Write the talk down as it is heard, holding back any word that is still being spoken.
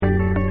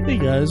Hey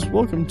guys,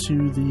 welcome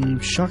to the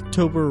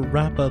Shocktober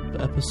wrap-up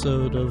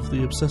episode of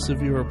the Obsessive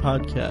Viewer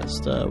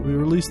podcast. We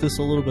released this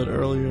a little bit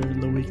earlier in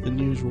the week than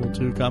usual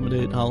to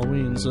accommodate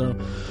Halloween, so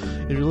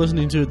if you're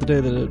listening to it the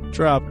day that it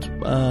dropped,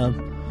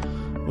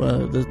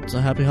 it's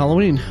a happy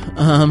Halloween.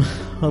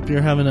 Hope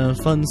you're having a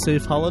fun,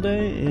 safe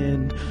holiday,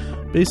 and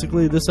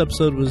basically this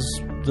episode was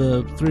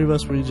the three of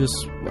us,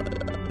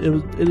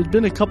 it had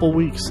been a couple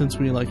weeks since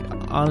we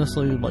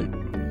honestly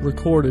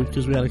recorded,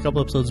 because we had a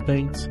couple episodes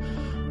banked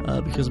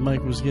because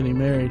Mike was getting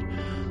married.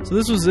 So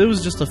it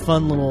was just a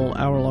fun little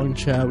hour-long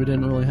chat. We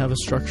didn't really have a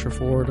structure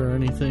for it or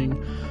anything.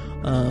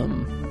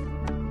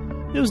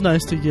 It was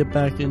nice to get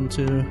back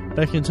into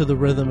the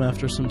rhythm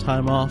after some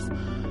time off.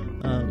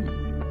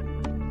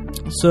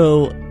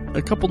 So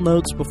a couple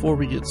notes before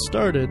we get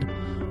started.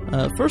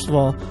 First of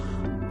all,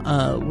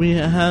 we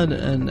had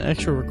an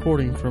extra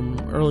recording from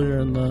earlier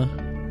in the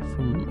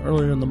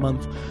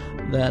month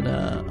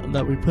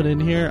that we put in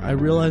here. I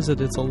realize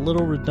that it's a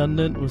little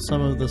redundant with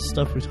some of the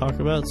stuff we talk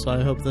about, so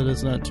I hope that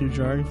it's not too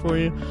jarring for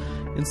you.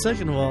 And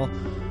second of all,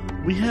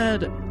 we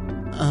had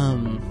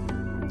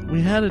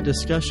a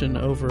discussion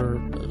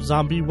over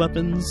zombie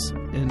weapons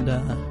and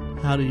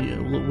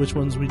which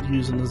ones we'd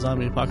use in the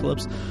zombie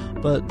apocalypse,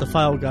 but the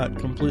file got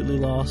completely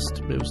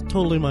lost. It was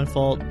totally my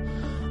fault.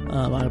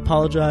 I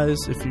apologize.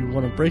 If you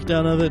want a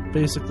breakdown of it,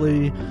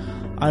 basically,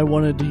 I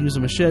wanted to use a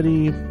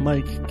machete.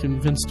 Mike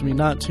convinced me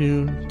not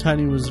to.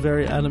 Tiny was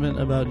very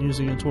adamant about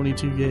using a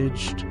 22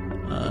 gauge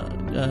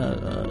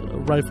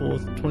rifle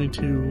with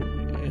 22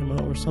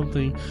 ammo or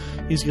something.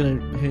 He's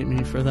gonna hate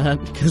me for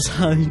that because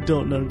I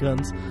don't know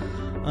guns.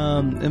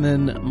 And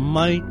then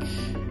Mike,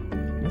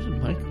 what did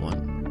Mike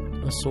want?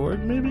 A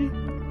sword, maybe?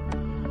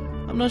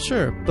 I'm not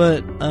sure,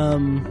 but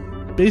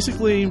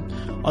basically,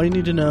 all you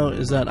need to know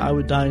is that I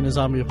would die in a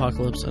zombie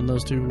apocalypse, and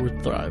those two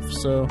would thrive.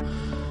 So,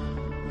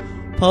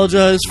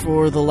 apologize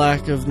for the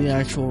lack of the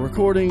actual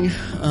recording.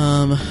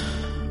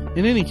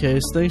 In any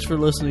case, thanks for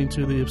listening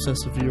to the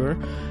Obsessive Viewer.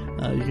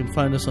 You can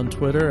find us on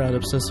Twitter at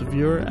Obsessive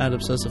Viewer, at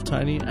Obsessive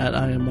Tiny, at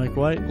I am Mike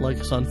White. Like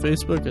us on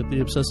Facebook at the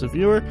Obsessive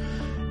Viewer,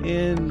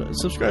 and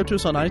subscribe to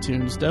us on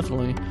iTunes,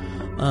 definitely.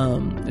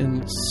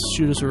 And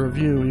shoot us a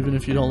review, even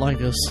if you don't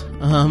like us.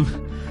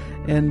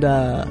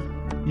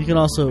 You can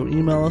also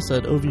email us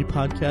at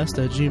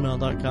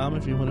ovpodcast@gmail.com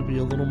if you want to be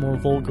a little more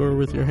vulgar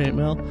with your hate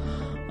mail.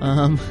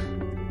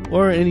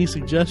 Or any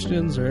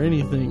suggestions or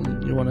anything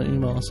you want to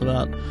email us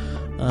about.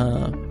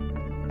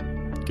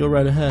 Go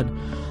right ahead.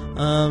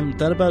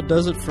 That about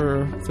does it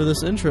for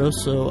this intro,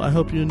 so I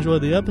hope you enjoy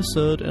the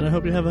episode, and I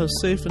hope you have a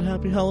safe and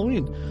happy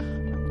Halloween.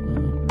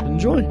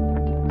 Enjoy.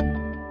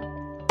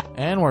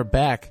 And we're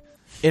back.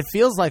 It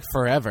feels like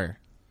forever.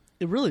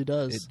 It really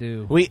does. It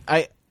do.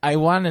 I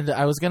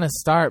was gonna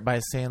start by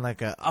saying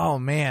oh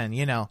man,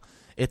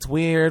 it's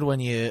weird when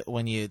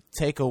you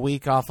take a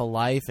week off of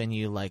life and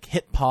you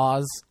hit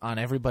pause on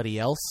everybody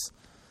else,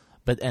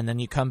 and then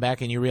you come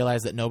back and you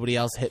realize that nobody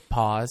else hit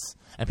pause,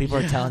 and people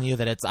are telling you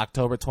that it's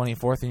October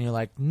 24th, and you're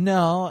like,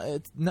 no,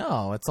 it's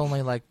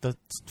only the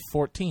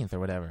 14th or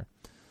whatever.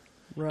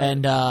 Right.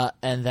 And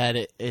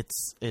that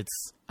it's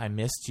I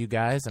missed you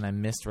guys and I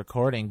missed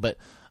recording, but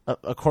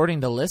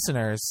according to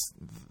listeners,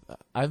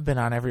 I've been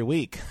on every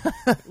week.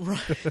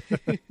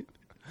 Right.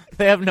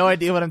 They have no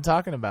idea what I'm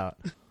talking about.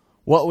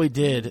 What we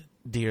did,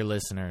 dear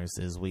listeners,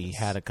 is we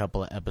had a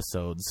couple of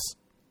episodes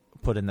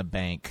put in the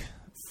bank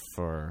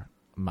for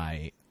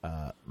my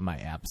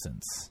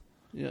absence.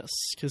 Yes,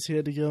 because he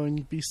had to go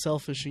and be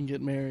selfish and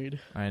get married.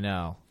 I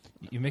know.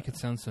 You make it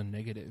sound so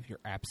negative. Your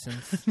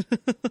absence.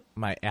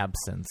 My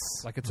absence.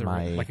 Like it's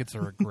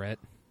a regret.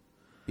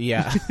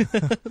 Yeah.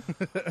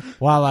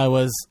 While I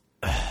was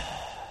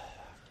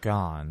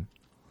gone.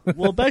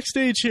 Well,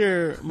 backstage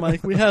here,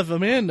 Mike, we have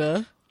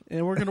Amanda,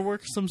 and we're going to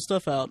work some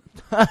stuff out.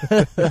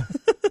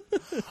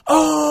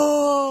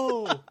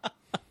 Oh!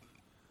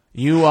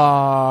 You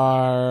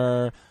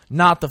are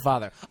not the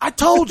father. I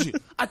told you.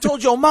 I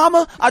told your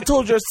mama. I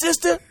told your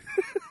sister.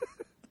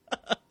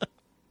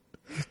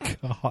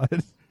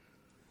 God.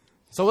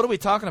 So what are we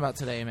talking about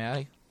today,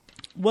 Maddie?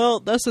 Well,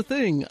 that's the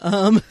thing.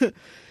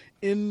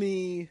 In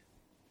the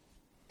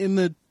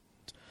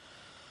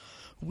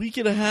week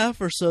and a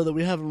half or so that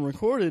we haven't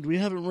recorded, we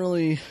don't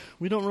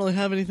really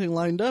have anything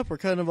lined up. We're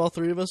kind of, all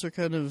three of us are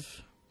kind of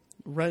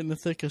right in the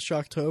thick of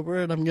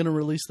Shocktober, and I'm going to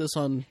release this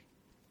on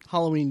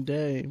Halloween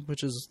Day,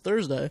 which is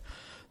Thursday.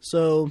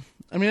 So,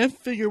 I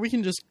figure we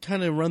can just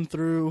kind of run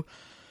through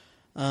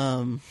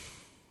some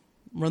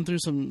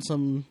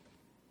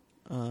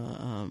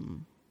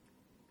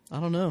I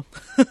don't know.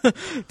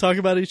 Talk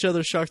about each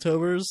other's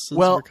Shocktobers since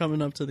we're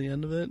coming up to the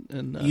end of it.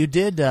 And you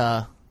did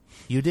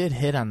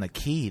hit on the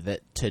key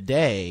that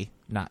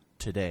not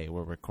today,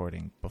 we're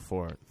recording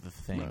before the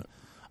thing,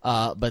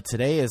 right. But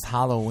today is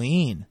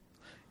Halloween.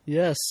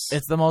 Yes.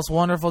 It's the most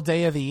wonderful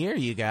day of the year,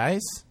 you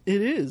guys.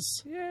 It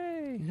is.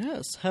 Yay.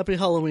 Yes. Happy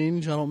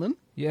Halloween, gentlemen.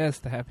 Yes,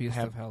 the happiest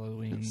of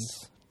Halloweens.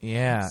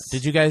 Yeah.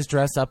 Did you guys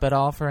dress up at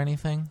all for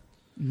anything?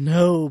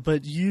 No,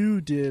 but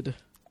you did.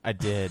 I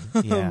did,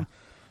 yeah.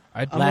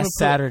 Last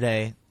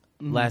Saturday,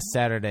 last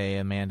Saturday,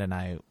 Amanda and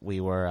I,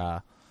 we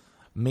were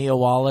Mia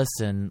Wallace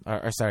and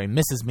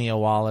Mrs. Mia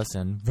Wallace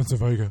and Vincent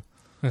Vega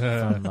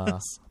from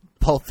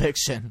Pulp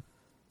Fiction.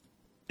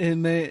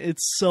 And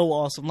it's so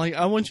awesome. Like,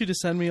 I want you to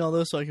send me all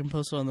those so I can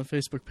post it on the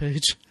Facebook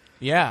page.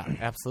 Yeah,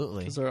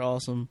 absolutely. Because they're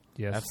awesome.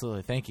 Yes,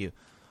 absolutely. Thank you.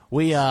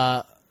 We,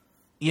 at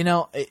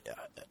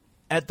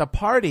the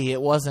party,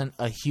 it wasn't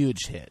a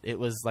huge hit. It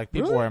was like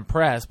people were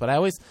impressed, but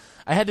I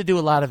had to do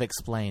a lot of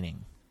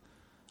explaining.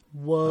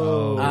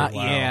 Whoa! Wow.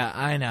 Yeah,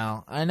 I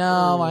know.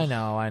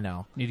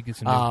 Need to get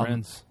some new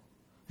friends.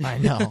 I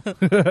know.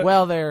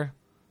 Well, they're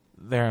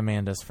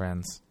Amanda's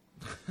friends.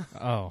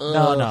 Oh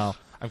no,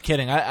 I'm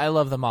kidding. I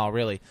love them all,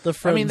 really. The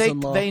friends. I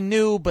mean, they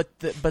knew, but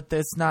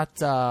it's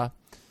not. I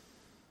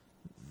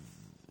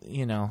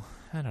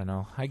don't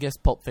know. I guess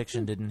Pulp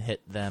Fiction didn't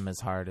hit them as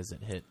hard as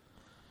it hit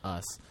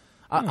us.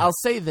 I'll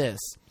say this.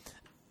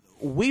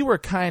 We were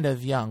kind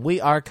of young. We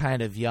are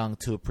kind of young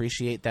to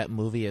appreciate that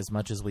movie as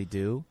much as we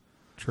do.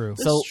 True.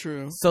 That's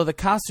true. So the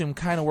costume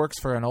kind of works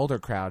for an older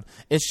crowd.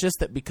 It's just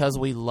that because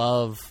we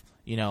love,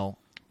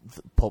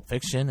 Pulp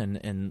Fiction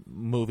and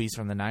movies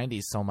from the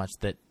 90s so much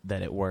that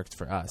it worked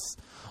for us.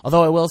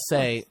 Although I will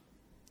say,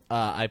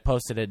 I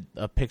posted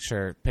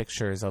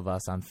pictures of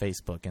us on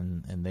Facebook,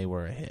 and they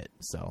were a hit.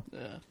 So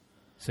yeah.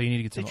 So you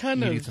need to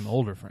get some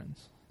older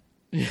friends.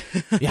 Yeah,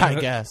 I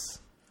guess.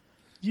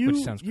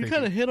 You sounds creepy.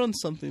 kind of hit on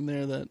something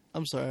there that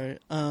I'm sorry.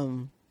 I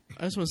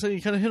just want to say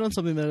you kind of hit on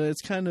something that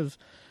it's kind of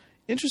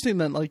interesting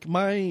that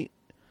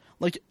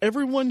like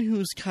everyone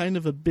who's kind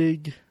of a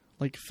big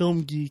like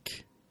film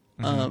geek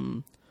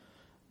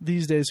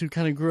these days who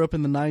kind of grew up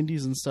in the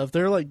 90s and stuff,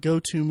 their like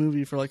go-to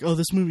movie for like, oh,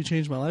 this movie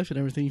changed my life and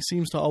everything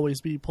seems to always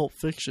be Pulp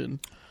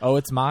Fiction. Oh,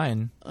 it's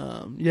mine.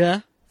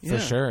 Yeah. For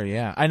sure,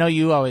 yeah. I know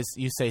you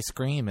say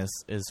Scream is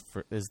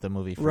the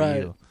movie for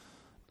you.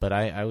 But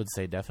I would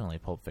say definitely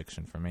Pulp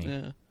Fiction for me.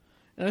 Yeah.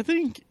 And I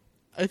think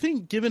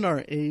given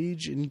our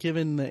age and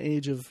given the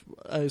age of,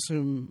 I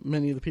assume,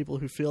 many of the people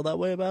who feel that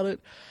way about it,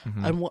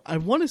 I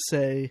want to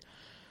say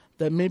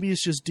that maybe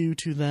it's just due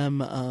to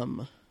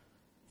them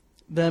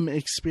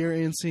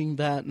experiencing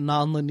that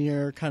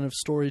nonlinear kind of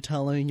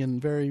storytelling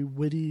and very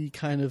witty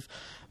kind of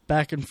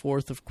back and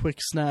forth of quick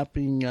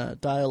snapping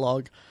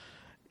dialogue.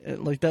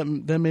 Like that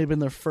may have been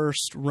their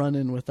first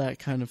run-in with that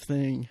kind of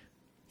thing.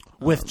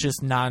 With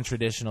just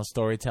non-traditional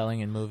storytelling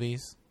in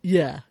movies?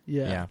 Yeah.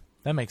 Yeah,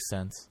 that makes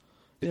sense.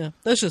 Yeah,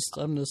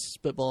 I'm just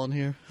spitballing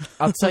here.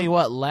 I'll tell you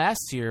what,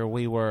 last year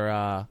we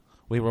were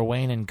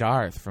Wayne and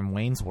Garth from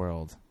Wayne's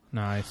World.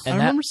 Nice. And I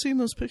remember seeing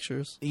those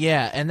pictures.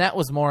 Yeah, and that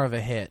was more of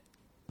a hit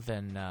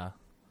than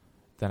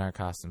our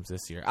costumes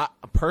this year.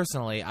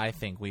 Personally, I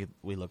think we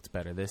looked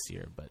better this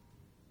year, but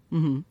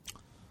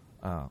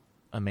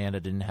Amanda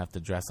didn't have to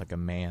dress like a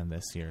man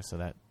this year, so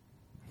that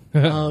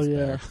oh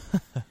yeah.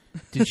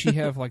 Did she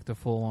have like the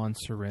full-on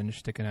syringe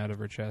sticking out of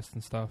her chest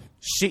and stuff?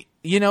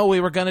 We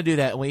were gonna do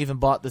that, and we even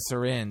bought the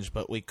syringe,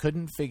 but we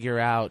couldn't figure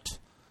out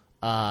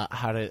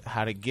how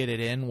to get it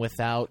in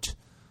without,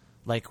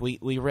 like we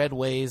read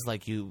ways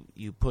like you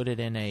put it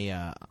in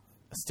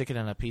stick it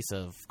in a piece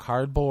of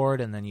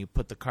cardboard, and then you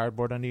put the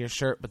cardboard under your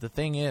shirt. But the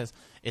thing is,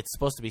 it's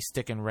supposed to be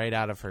sticking right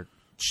out of her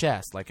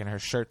chest, like, and her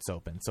shirt's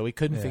open. So we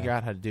couldn't figure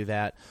out how to do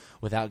that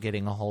without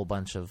getting a whole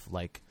bunch of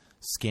like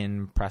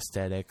skin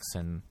prosthetics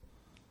and.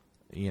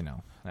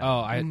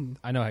 I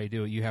know how you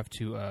do it. You have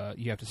to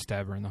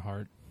stab her in the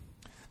heart.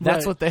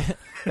 That's what I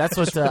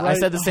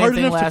said the same hard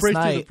thing enough last to break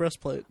night. Through the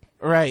breastplate.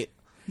 Right.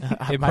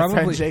 My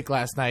friend Jake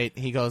last night,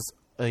 he goes,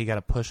 "Oh, you got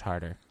to push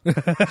harder." The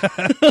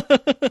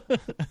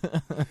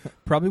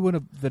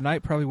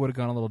night probably would have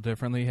gone a little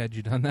differently had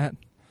you done that.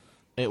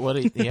 It would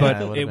have,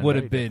 but it would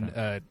have been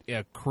a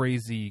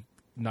crazy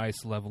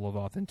nice level of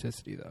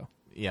authenticity, though.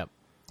 Yep.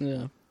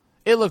 Yeah.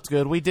 It looked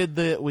good. We did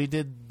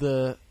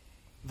the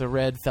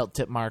red felt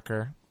tip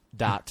marker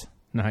dot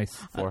nice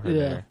for her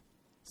there.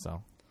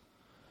 So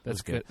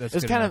that's good. It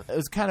was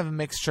kind of a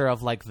mixture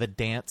of like the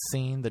dance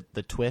scene,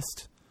 the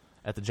twist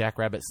at the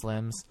Jackrabbit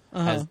Slims,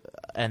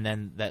 and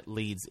then that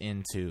leads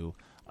into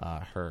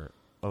her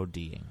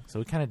ODing. So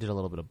we kind of did a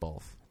little bit of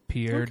both.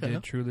 Pierre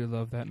did truly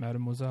love that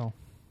mademoiselle.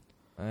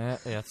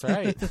 That's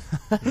right.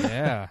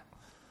 Yeah,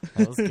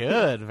 that was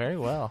good. Very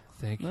well.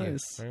 Thank you.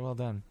 Very well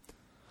done.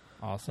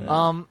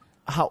 Awesome.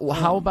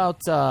 How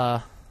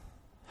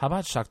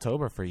about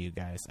Shocktober for you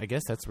guys? I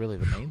guess that's really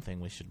the main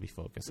thing we should be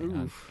focusing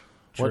on.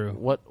 True.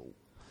 What?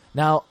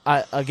 Now,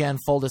 again,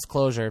 full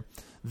disclosure,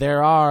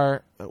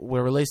 we're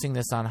releasing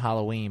this on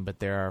Halloween, but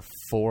there are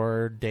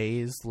 4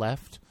 days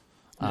left,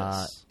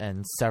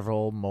 and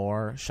several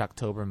more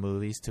Shocktober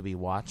movies to be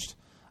watched.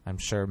 I'm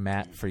sure,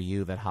 Matt, for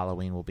you, that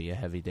Halloween will be a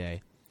heavy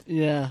day.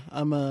 Yeah,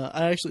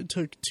 I actually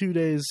took 2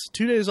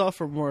 days off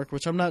from work,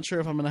 which I'm not sure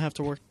if I'm going to have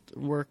to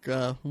work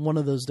one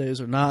of those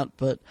days or not,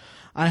 but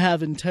I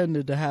have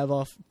intended to have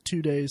off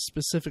 2 days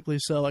specifically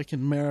so I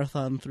can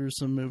marathon through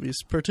some movies,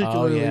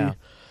 particularly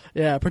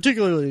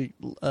particularly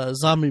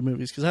zombie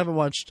movies, because I've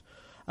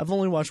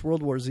only watched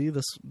World War Z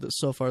this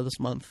so far this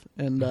month,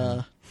 and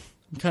I'm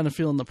kind of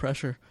feeling the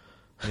pressure.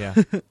 Yeah.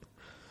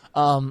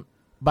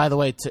 by the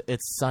way,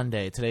 it's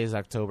Sunday. Today is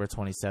October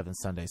 27th,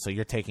 Sunday. So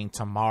you're taking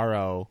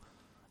tomorrow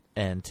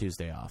and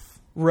Tuesday off.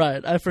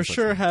 Right. I for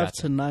sure have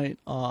tonight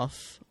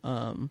off.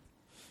 And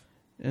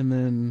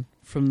then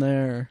from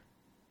there,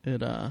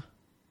 it's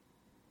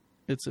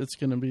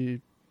going to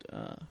be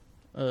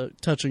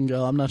touch and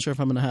go. I'm not sure if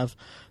I'm going to have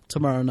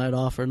tomorrow night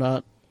off or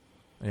not.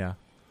 Yeah.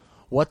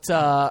 What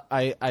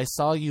I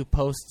saw you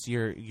post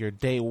your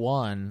day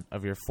 1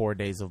 of your 4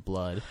 days of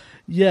blood.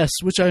 Yes,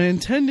 which I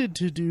intended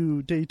to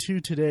do day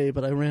 2 today,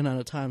 but I ran out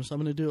of time, so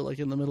I'm going to do it like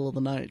in the middle of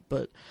the night.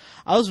 But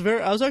I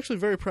was actually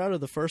very proud of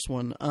the first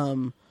one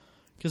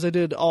because I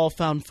did all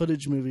found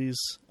footage movies.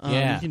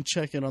 Yeah. You can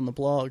check it on the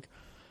blog.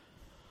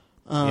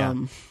 Yeah.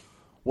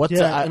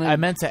 I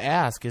meant to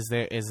ask, is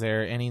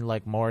there any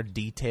like more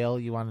detail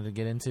you wanted to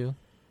get into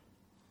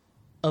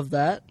of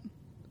that?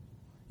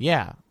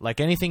 Yeah,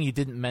 like anything you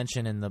didn't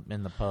mention in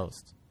the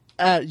post.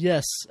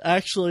 Yes,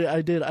 actually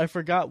I did. I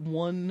forgot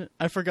one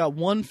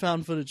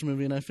found footage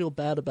movie, and I feel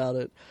bad about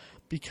it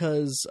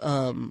because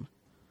it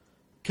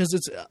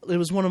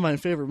was one of my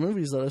favorite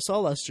movies that I saw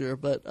last year.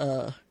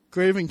 But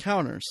Grave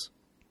Encounters.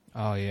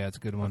 Oh yeah, it's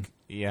a good one.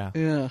 Yeah,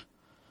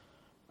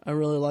 I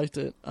really liked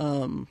it.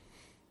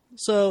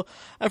 So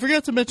I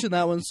forgot to mention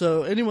that one.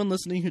 So anyone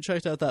listening who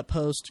checked out that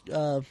post,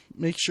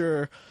 make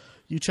sure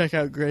you check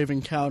out Grave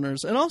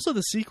Encounters. And also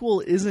the sequel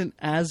isn't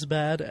as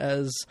bad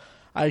as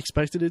I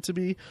expected it to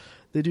be.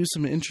 They do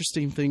some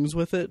interesting things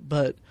with it,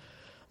 but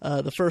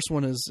the first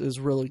one is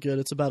really good.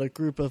 It's about a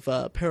group of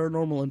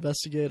paranormal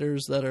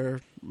investigators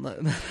that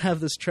have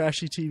this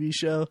trashy TV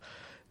show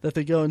that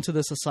they go into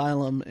this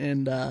asylum,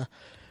 and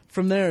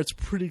from there it's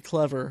pretty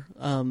clever.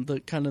 Some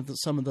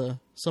of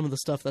the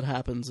stuff that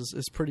happens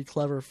is pretty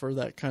clever for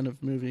that kind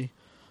of movie.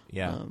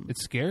 Yeah,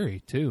 it's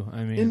scary too.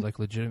 I mean, like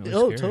legitimately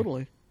scary. Oh,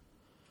 totally.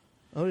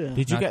 Oh yeah.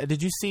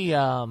 Did you see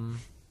The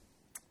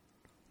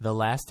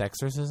Last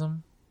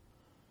Exorcism?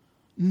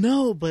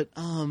 No, but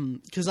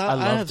because I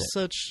have it.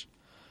 such.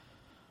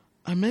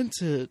 I meant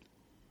to.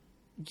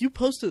 You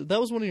posted that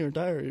was one of your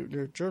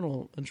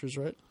journal entries,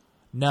 right?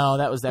 No,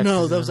 that was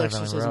Exorcism. No, that was of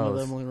Exorcism Emily of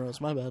Rose. Emily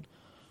Rose. My bad.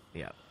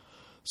 Yeah.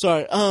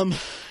 Sorry.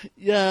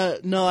 Yeah.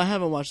 No, I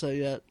haven't watched that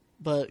yet,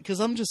 but because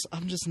I'm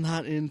just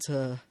not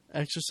into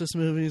Exorcist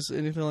movies,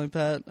 anything like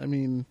that. I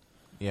mean.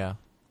 Yeah.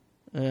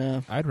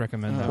 Yeah. I'd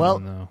recommend that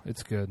one though.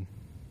 It's good.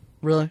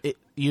 Really?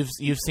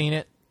 You've seen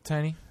it,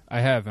 Tiny?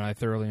 I have, and I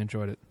thoroughly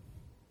enjoyed it.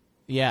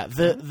 Yeah,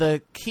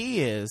 the key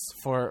is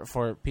for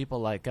people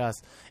like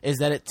us is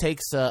that it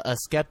takes a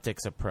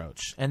skeptic's approach,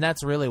 and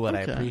that's really what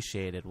I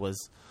appreciated was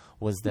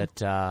that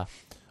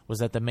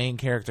the main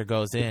character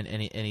goes in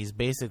and he's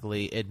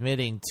basically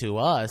admitting to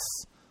us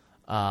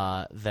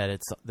that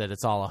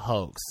it's all a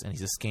hoax and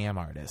he's a scam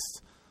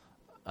artist.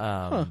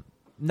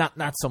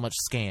 Not so much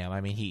scam. I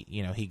mean,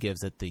 he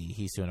gives it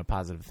he's doing a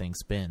positive thing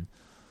spin,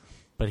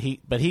 but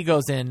he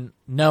goes in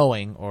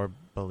knowing or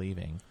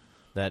believing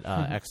that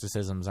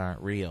exorcisms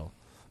aren't real.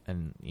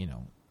 And,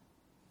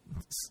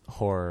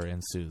 horror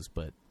ensues,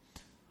 but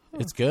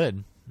it's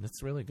good.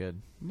 It's really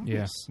good. Nice.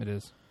 Yeah, it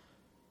is.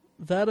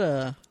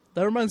 That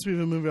reminds me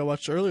of a movie I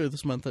watched earlier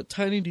this month.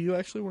 Tiny, do you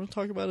actually want to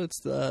talk about it? It's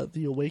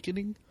The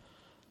Awakening.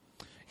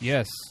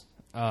 Yes.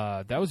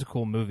 That was a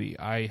cool movie.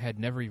 I had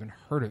never even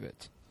heard of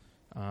it.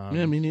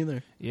 Yeah, me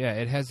neither. Yeah,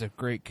 it has a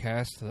great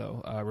cast,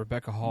 though.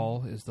 Rebecca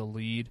Hall is the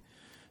lead,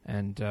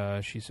 and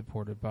she's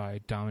supported by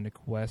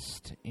Dominic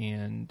West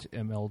and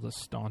Imelda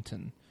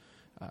Staunton.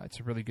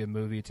 It's a really good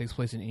movie. It takes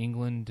place in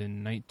England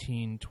in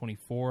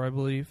 1924, I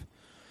believe.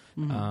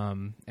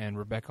 Mm-hmm. And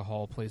Rebecca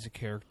Hall plays a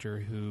character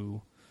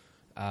who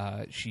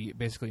she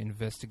basically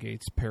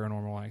investigates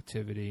paranormal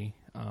activity,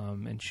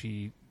 and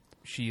she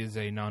is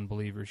a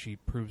non-believer. She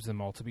proves them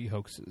all to be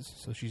hoaxes,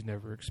 so she's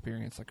never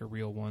experienced like a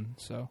real one.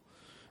 So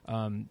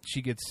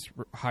she gets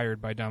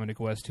hired by Dominic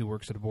West, who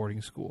works at a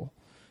boarding school,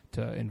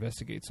 to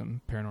investigate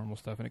some paranormal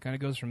stuff, and it kind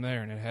of goes from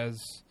there, and it has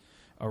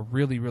a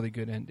really, really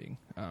good ending.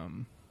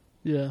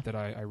 That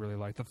I really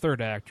like. The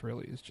third act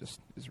really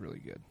is really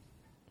good.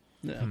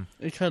 Yeah,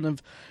 it kind of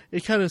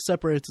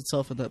separates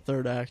itself in that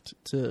third act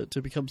to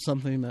become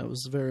something that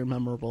was very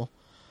memorable.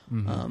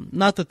 Mm-hmm.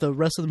 Not that the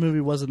rest of the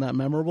movie wasn't that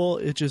memorable.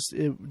 It just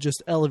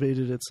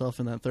elevated itself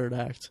in that third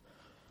act.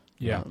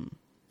 Yeah,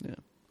 yeah.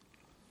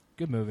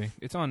 Good movie.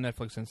 It's on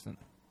Netflix Instant.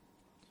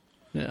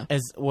 Yeah.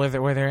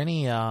 Were there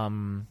any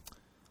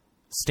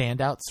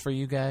standouts for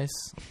you guys?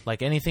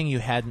 Like anything you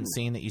hadn't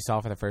seen that you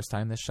saw for the first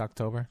time this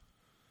Shocktober?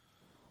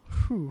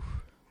 Whew.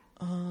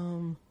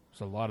 There's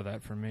a lot of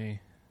that for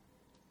me.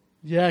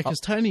 Yeah, because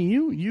Tiny,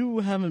 you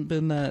haven't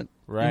been that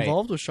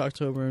involved with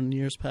Shocktober in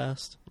years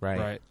past.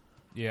 Right.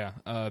 Yeah.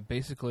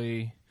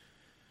 Basically,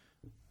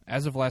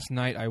 as of last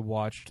night, I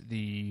watched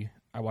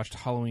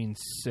Halloween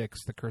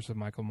 6: The Curse of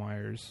Michael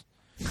Myers,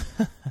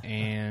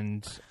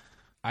 and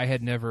I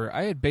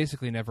had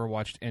basically never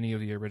watched any of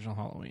the original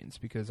Halloweens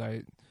because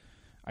I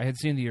had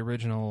seen the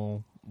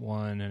original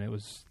one and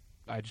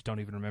I just don't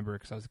even remember it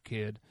because I was a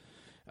kid.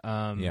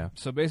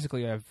 So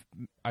basically,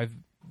 I've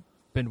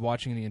been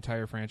watching the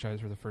entire franchise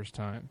for the first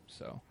time.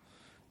 So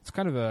it's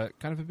kind of a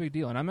big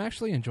deal, and I'm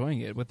actually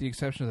enjoying it, with the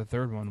exception of the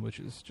third one, which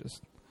is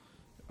just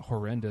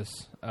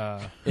horrendous.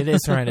 It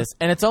is horrendous,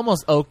 and it's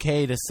almost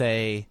okay to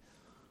say,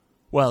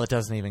 well, it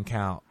doesn't even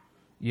count.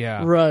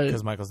 Yeah, right.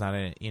 Because Michael's not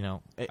in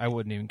it. I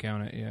wouldn't even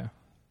count it. Yeah.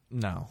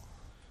 No.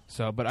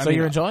 So, but so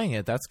you're enjoying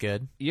it. That's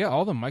good. Yeah,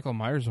 all the Michael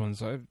Myers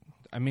ones.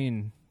 I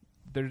mean,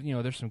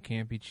 there's some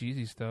campy,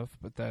 cheesy stuff,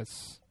 but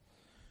that's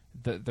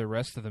the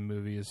rest of the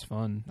movie is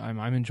fun. I'm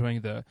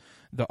enjoying the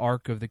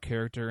arc of the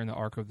character and the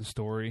arc of the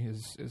story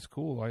is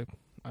cool.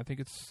 I think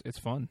it's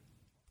fun.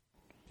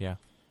 Yeah.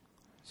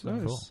 So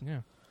nice. Cool. Yeah.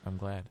 I'm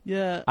glad.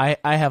 Yeah.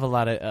 I have a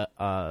lot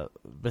of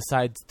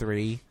besides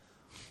 3,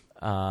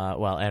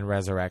 and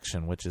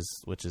Resurrection, which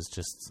is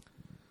just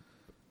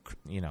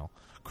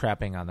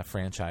crapping on the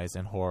franchise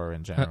and horror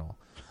in general.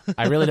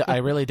 I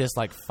really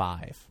dislike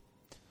 5.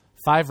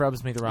 5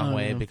 rubs me the wrong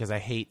way because I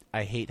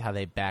hate how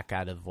they back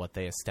out of what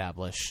they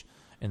establish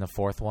in the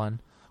 4th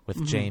one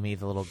with Jamie,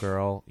 the little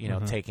girl,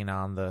 taking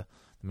on the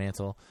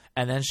mantle,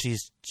 and then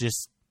she's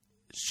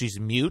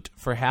mute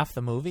for half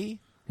the movie.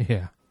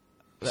 Yeah.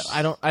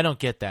 I don't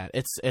get that.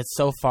 It's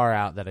so far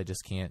out that I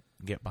just can't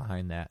get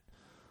behind that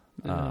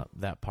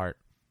that part.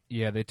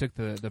 Yeah, they took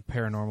the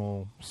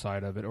paranormal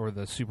side of it, or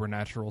the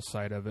supernatural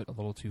side of it, a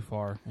little too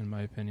far, in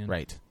my opinion.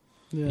 Right.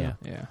 Yeah.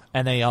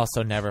 And they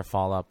also never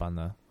follow up on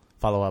the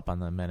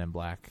Men in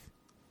Black.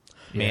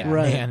 Yeah.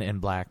 Man in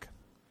Black.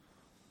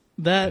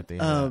 That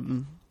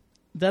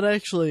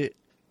actually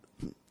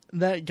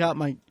got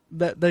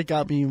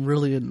me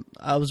really.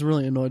 I was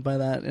really annoyed by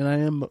that, and I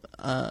am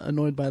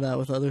annoyed by that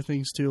with other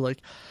things too. Like,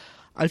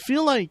 I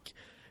feel like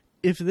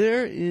if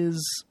there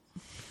is,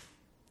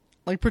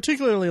 like,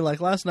 particularly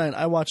like last night,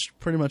 I watched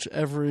pretty much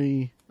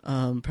every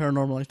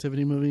Paranormal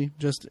Activity movie,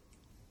 just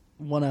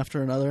one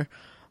after another,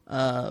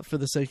 for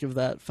the sake of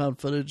that found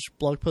footage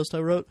blog post I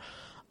wrote.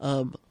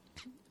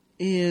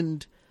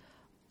 And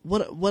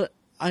what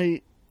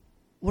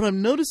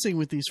I'm noticing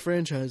with these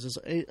franchises,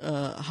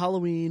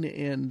 Halloween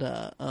and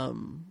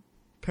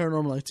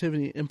Paranormal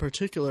Activity in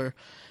particular,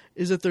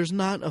 is that there's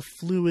not a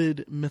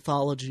fluid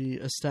mythology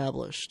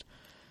established.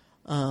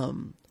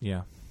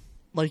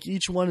 Like,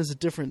 each one is a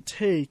different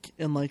take,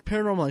 and like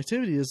Paranormal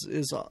Activity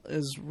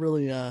is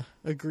really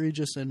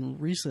egregious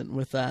and recent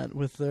with that.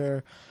 With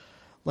their,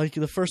 like,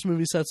 the first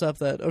movie sets up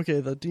that,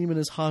 okay, the demon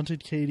has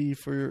haunted Katie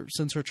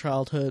since her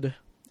childhood.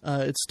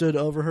 It stood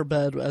over her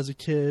bed as a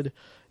kid.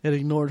 It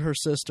ignored her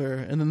sister.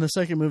 And then the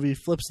second movie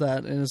flips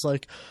that and is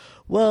like,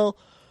 well,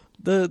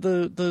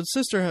 the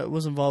sister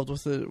was involved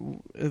with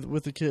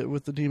the kid,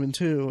 with the demon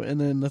too. And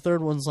then the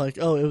third one's like,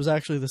 oh, it was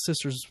actually the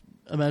sister's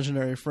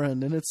imaginary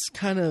friend. And it's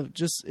kind of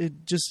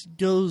it just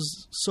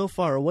goes so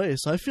far away.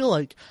 So I feel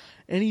like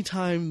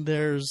anytime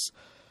there's,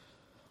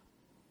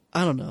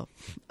 I don't know,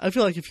 I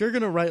feel like if you're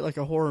going to write like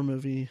a horror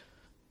movie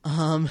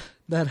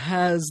that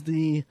has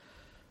the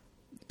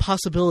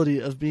possibility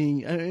of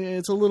being, I mean,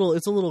 it's a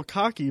little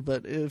cocky,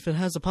 but if it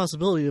has the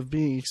possibility of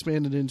being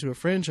expanded into a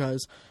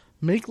franchise,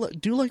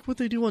 do like what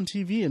they do on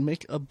TV and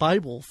make a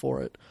Bible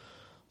for it.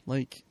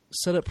 Like,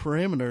 set up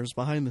parameters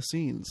behind the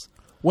scenes.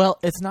 Well,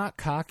 it's not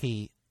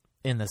cocky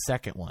in the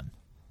second one.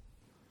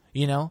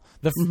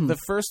 The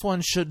first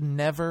one should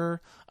never,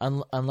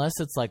 unless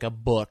it's like a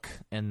book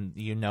and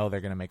they're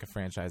going to make a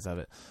franchise of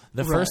it.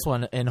 The first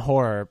one, in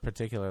horror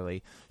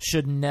particularly,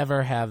 should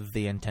never have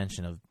the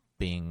intention of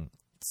being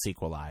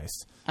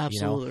sequelized.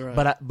 Absolutely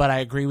right. But I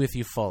agree with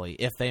you fully.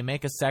 If they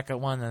make a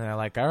second one and they're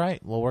like, all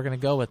right, well, we're going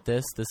to go with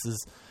this. This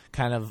is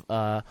kind of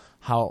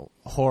how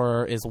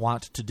horror is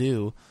wont to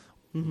do.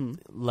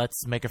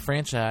 Let's make a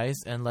franchise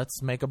and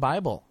let's make a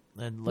Bible.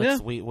 And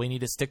we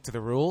need to stick to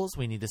the rules.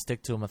 We need to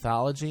stick to a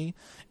mythology.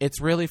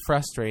 It's really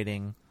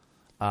frustrating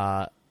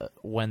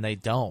when they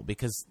don't,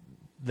 because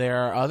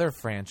there are other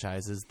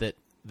franchises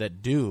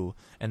that do,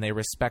 and they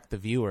respect the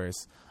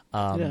viewers.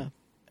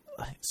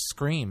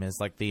 Scream is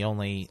like the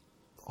only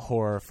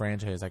horror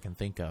franchise I can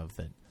think of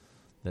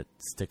that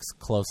sticks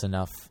close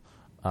enough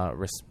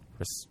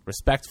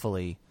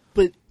respectfully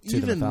to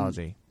the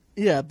mythology.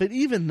 Yeah, but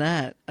even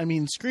that, I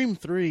mean, Scream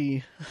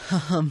 3,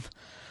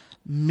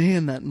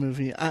 man, that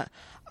movie,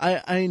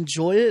 I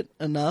enjoy it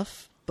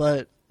enough,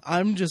 but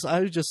I just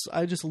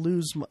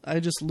lose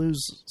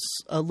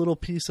a little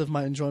piece of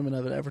my enjoyment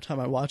of it every time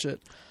I watch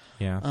it.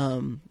 Yeah.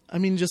 I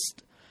mean,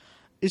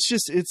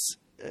 it's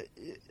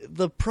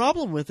the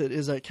problem with it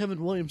is that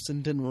Kevin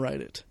Williamson didn't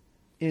write it,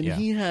 and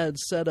he had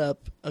set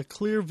up a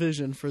clear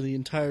vision for the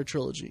entire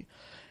trilogy.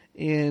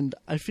 And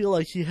I feel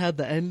like he had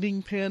the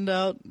ending planned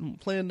out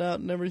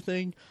and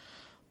everything,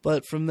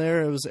 but from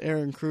there it was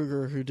Aaron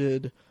Kruger who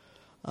did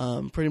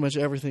pretty much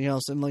everything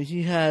else. And like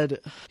he had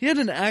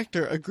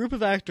a group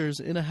of actors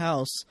in a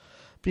house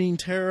being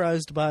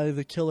terrorized by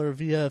the killer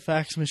via a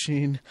fax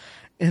machine,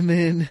 and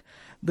then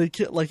he's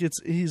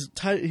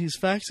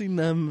faxing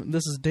them.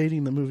 This is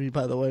dating the movie,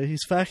 by the way.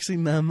 He's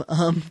faxing them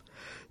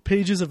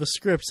pages of a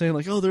script saying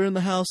like, oh, they're in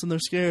the house and they're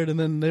scared, and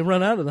then they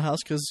run out of the house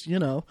because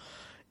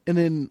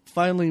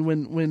finally,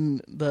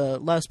 when the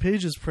last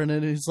page is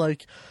printed, he's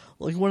like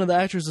one of the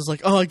actors is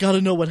like, "Oh, I got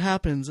to know what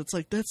happens." It's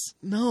like that's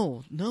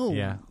no.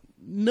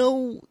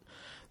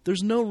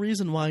 There's no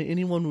reason why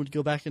anyone would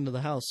go back into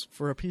the house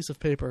for a piece of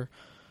paper.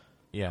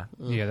 Yeah.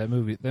 Yeah, that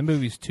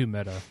movie's too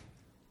meta.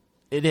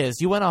 It is.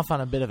 You went off on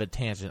a bit of a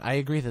tangent. I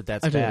agree that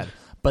that's bad,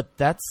 but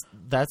that's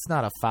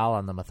not a foul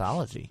on the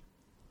mythology.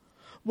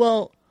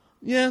 Well,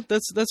 yeah,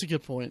 that's a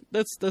good point.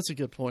 That's a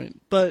good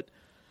point. But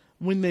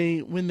when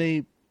they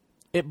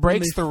it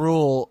breaks the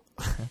rule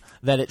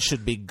that it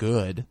should be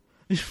good.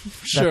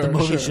 Sure, that the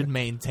movie sure. should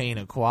maintain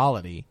a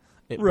quality.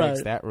 It Right.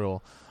 breaks that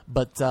rule.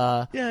 But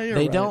you're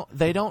they right.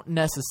 They don't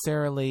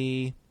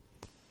necessarily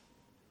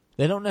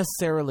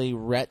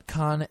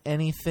retcon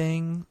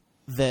anything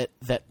that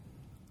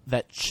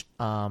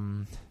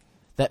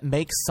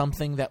makes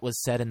something that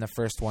was said in the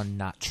first one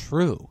not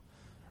true.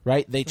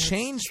 Right? They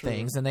change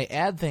things and they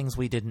add things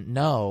we didn't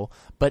know,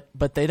 but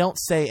they don't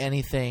say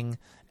anything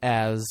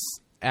as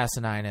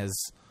asinine as,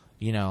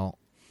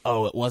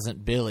 oh, it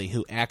wasn't Billy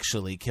who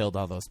actually killed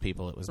all those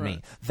people, it was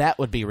me. That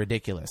would be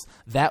ridiculous.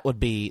 That would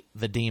be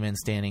the demon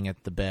standing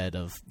at the bed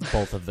of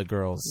both of the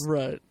girls.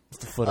 Right.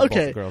 The foot of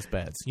both the girls'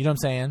 beds. You know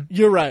what I'm saying?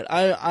 You're right.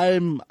 I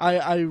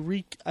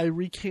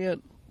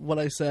recant what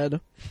I said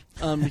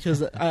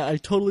because I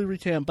totally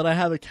recant, but I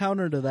have a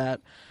counter to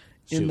that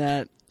in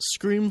that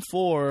Scream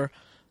 4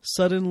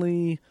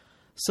 suddenly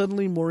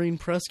Maureen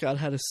Prescott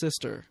had a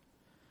sister.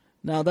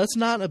 Now that's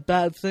not a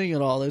bad thing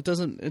at all. It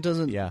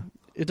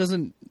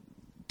doesn't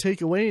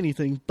take away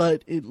anything,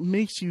 but it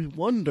makes you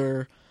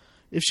wonder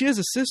if she has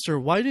a sister,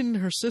 why didn't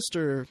her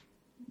sister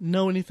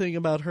know anything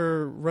about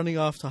her running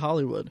off to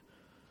Hollywood?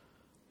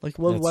 Like,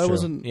 why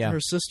wasn't her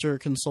sister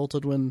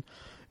consulted when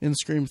in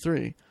Scream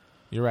 3?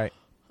 You're right.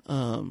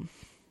 So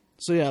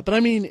yeah, but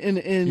I mean,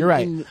 you're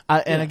right.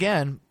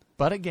 Again.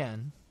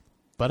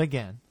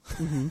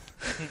 Mm-hmm.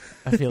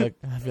 I feel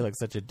like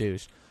such a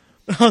douche.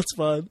 Oh, it's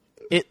fun.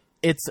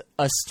 It's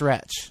a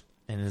stretch,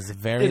 and it is a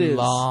very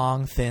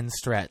long, thin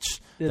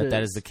stretch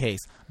that is the case.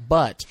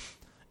 But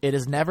it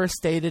is never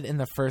stated in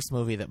the first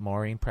movie that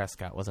Maureen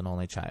Prescott was an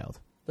only child.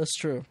 That's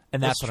true.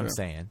 And that's what I'm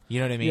saying. You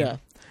know what I mean? Yeah.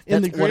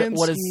 In the grand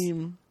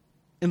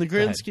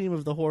scheme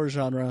of the horror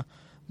genre,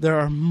 there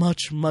are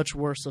much, much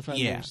worse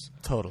offenders. Yeah,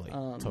 totally.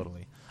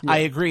 Yeah. I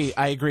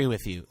agree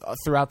with you.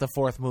 Throughout the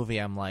fourth movie,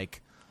 I'm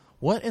like,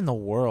 what in the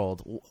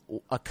world?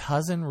 A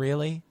cousin,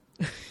 really?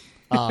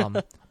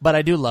 But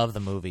I do love the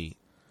movie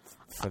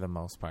for the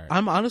most part.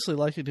 I'm honestly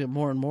liking it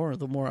more and more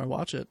the more I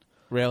watch it.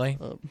 Really?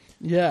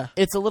 Yeah.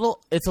 It's a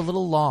little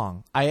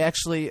long.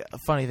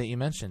 Funny that you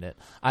mentioned it.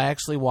 I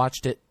actually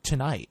watched it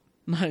tonight.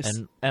 Nice.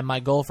 And my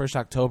goal for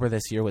Shocktober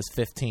this year was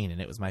 15,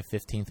 and it was my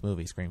 15th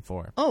movie, Scream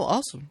 4. Oh,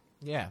 awesome.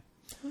 Yeah.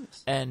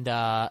 Nice.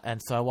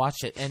 And so I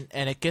watched it,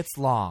 and it gets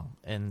long,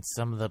 and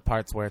some of the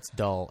parts where it's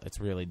dull, it's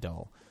really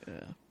dull.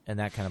 Yeah. And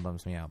that kind of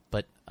bums me out.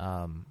 But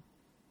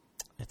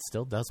it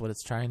still does what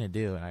it's trying to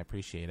do, and I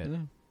appreciate it.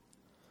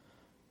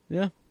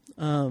 Yeah.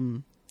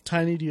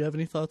 Tiny, do you have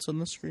any thoughts on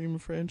the Scream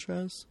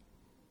franchise?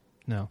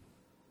 No.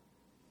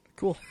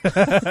 Cool.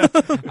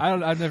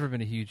 I've never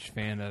been a huge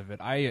fan of it.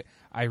 I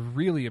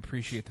really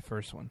appreciate the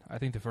first one. I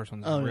think the first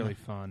one's really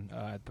fun.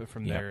 But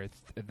from there,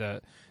 it's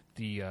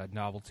the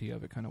novelty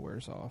of it kind of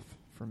wears off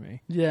for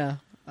me. Yeah.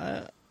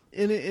 And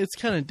it's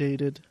kind of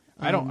dated.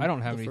 I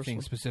don't have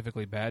anything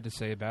specifically bad to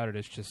say about it.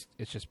 It's just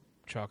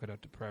chalk it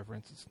up to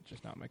preference. It's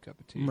just not my cup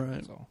of tea. Right.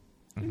 That's all.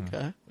 Mm-hmm.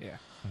 Okay. Yeah.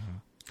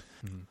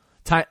 Mm-hmm.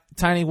 Mm-hmm.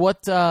 Tiny,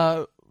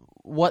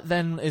 what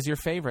then is your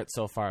favorite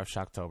so far of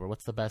Shocktober?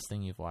 What's the best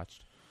thing you've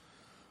watched?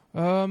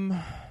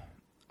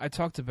 I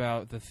talked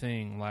about The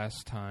Thing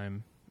last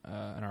time in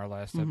our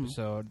last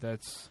episode.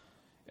 That's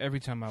every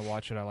time I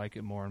watch it, I like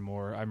it more and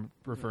more. I'm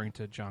referring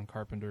to John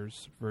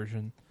Carpenter's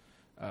version,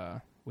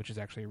 which is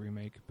actually a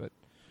remake, but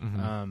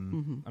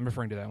I'm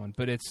referring to that one.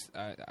 But it's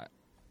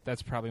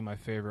that's probably my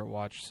favorite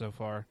watch so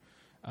far.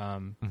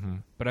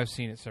 But I've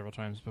seen it several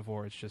times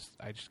before. It's just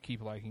I just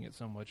keep liking it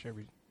so much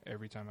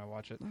every time I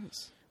watch it.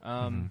 Nice.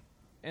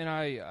 And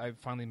I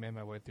finally made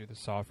my way through the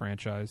Saw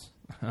franchise.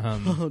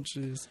 Oh,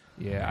 jeez.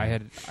 Yeah, I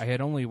had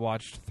only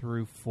watched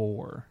through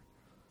 4,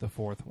 the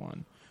fourth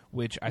one,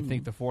 which I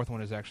think the fourth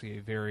one is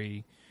actually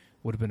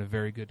would have been a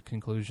very good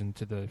conclusion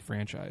to the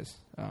franchise.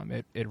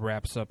 It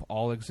wraps up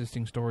all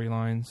existing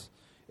storylines.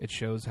 It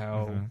shows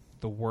how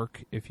the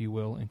work, if you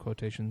will, in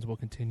quotations, will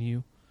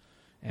continue.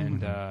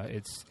 And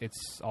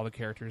it's all the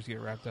characters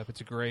get wrapped up.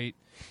 It's a great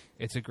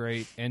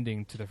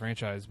ending to the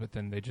franchise. But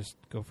then they just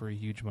go for a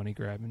huge money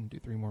grab and do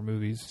 3 more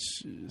movies.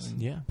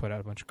 And put out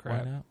a bunch of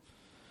crap.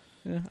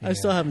 Yeah, I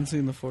still haven't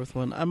seen the fourth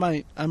one. I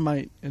might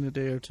in a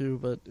day or two.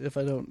 But if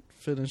I don't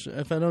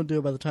do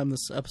it by the time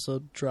this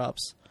episode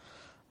drops,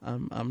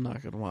 I'm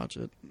not going to watch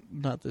it.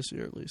 Not this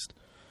year, at least.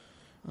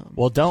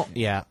 Well, don't.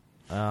 Yeah.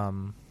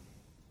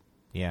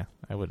 Yeah,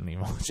 I wouldn't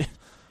even watch it.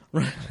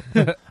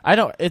 Right. I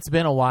don't. It's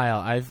been a while.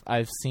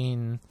 I've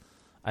seen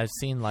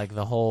like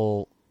the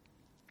whole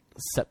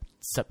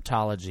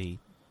septology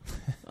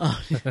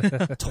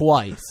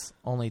twice,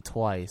 only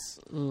twice.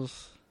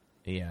 Oof.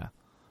 Yeah.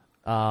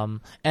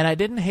 And I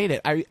didn't hate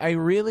it. I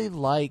really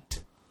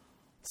liked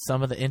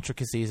some of the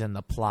intricacies in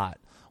the plot.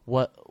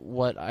 What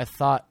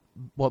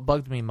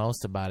bugged me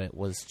most about it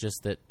was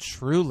just that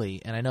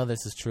truly, and I know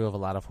this is true of a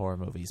lot of horror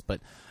movies,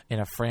 but in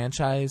a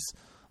franchise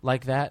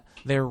like that,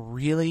 there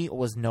really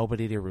was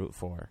nobody to root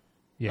for.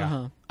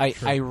 Yeah,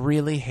 I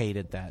really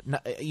hated that.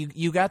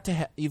 You've got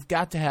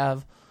to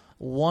have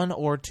one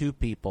or two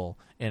people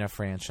in a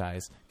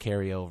franchise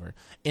carry over.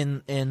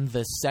 In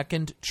the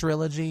second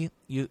trilogy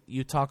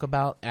you talk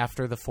about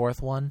after the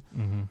fourth one,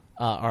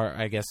 or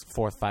I guess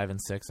 4th, 5,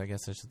 and 6, I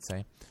guess I should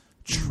say.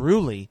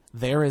 Truly,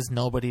 there is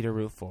nobody to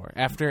root for.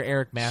 After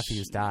Eric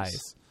Matthews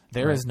dies,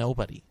 there is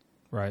nobody.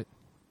 Right.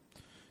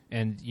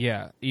 And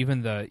yeah,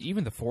 even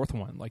the fourth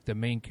one, like the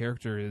main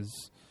character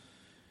is,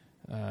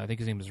 I think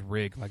his name is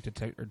Rigg, like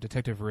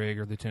Detective Rigg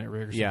or Lieutenant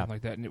Rigg or something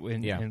like that.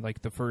 And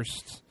like the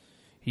first,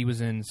 he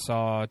was in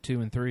Saw 2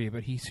 and 3,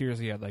 but he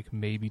seriously had like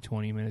maybe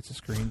 20 minutes of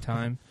screen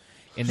time.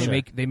 And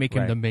they make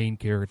him the main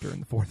character in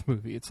the fourth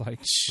movie. It's like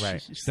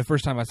the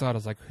first time I saw it, I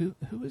was like, who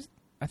is?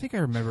 I think I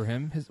remember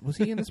him. Was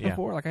he in this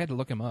before? Like I had to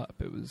look him up.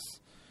 It was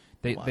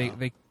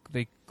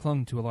they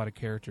clung to a lot of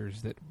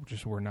characters that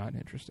just were not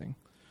interesting.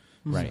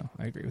 Right, so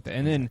I agree with that.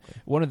 And then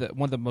one of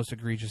the most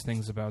egregious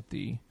things about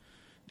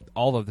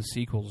all of the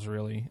sequels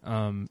really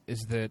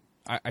is that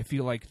I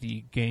feel like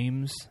the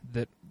games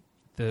that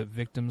the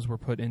victims were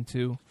put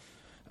into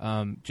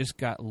just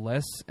got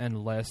less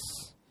and less.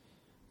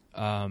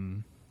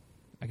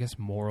 I guess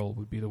moral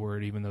would be the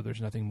word, even though there's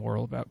nothing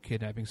moral about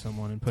kidnapping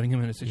someone and putting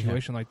them in a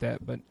situation like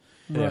that. But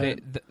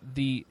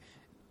the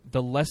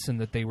lesson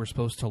that they were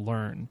supposed to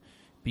learn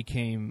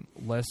became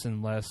less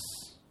and less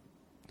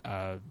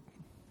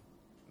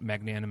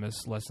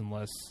magnanimous, less and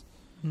less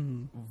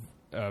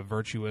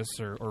virtuous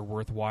or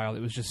worthwhile.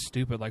 It was just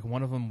stupid. Like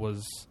one of them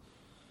was,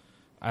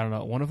 I don't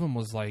know. One of them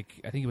was like,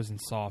 I think it was in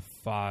Saw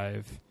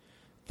 5.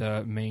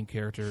 The main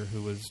character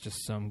who was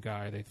just some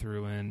guy they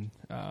threw in.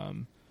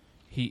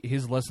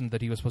 His lesson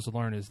that he was supposed to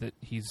learn is that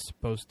he's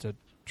supposed to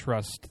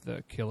trust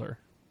the killer.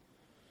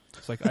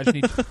 It's like I just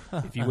need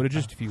if you would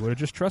have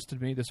just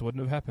trusted me, this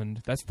wouldn't have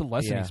happened. That's the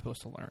lesson he's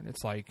supposed to learn.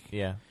 It's like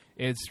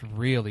it's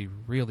really,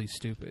 really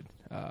stupid.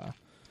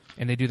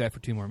 And they do that for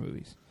 2 more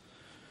movies.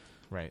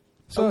 Right.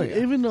 So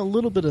even a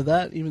little bit of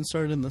that even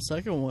started in the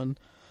second one.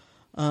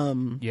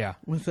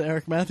 With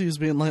Eric Matthews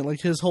being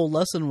like his whole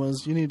lesson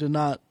was you need to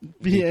not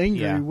be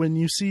angry when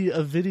you see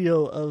a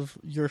video of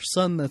your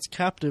son that's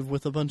captive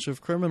with a bunch of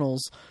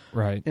criminals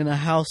in a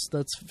house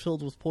that's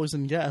filled with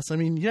poison gas. I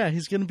mean,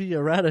 he's going to be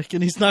erratic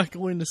and he's not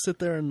going to sit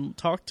there and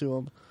talk to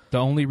him. The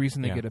only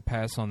reason they get a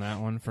pass on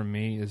that one from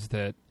me is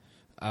that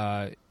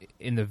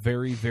in the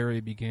very,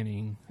 very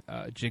beginning,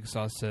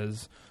 Jigsaw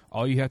says,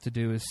 all you have to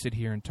do is sit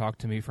here and talk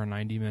to me for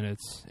 90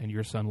 minutes and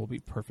your son will be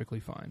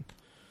perfectly fine.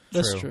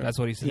 That's true. That's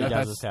what he said. He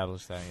does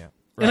establish that,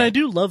 Right. And I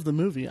do love the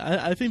movie.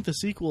 I think the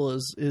sequel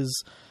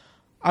is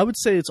I would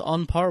say it's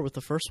on par with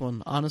the first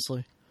one,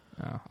 honestly.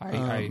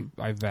 I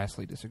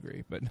vastly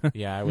disagree, but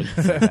I wouldn't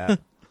say that.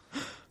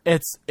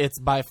 It's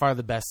by far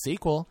the best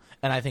sequel,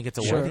 and I think it's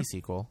a worthy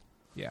sequel.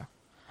 Yeah.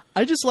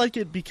 I just like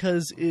it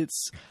because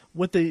it's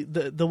what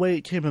the way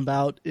it came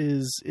about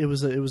is it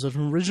was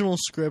an original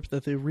script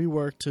that they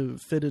reworked to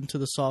fit into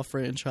the Saw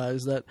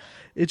franchise that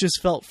it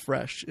just felt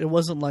fresh. It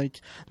wasn't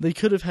like they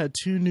could have had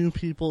 2 new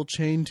people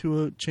chained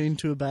to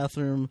a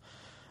bathroom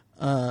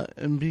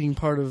and being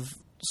part of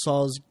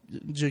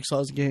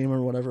Jigsaw's game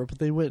or whatever, but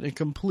they went a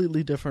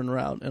completely different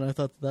route, and I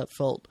thought that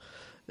felt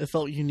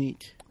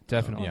unique.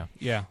 Definitely.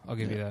 I'll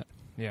give you that.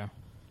 Yeah.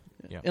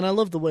 Yeah. And I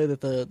love the way that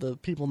the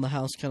people in the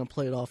house kind of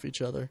played off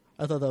each other.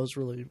 I thought that was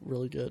really,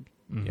 really good.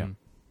 Mm-hmm. Yeah.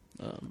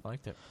 I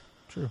liked it.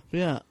 True.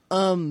 Yeah.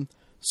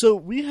 So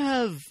we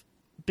have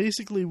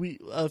basically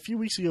a few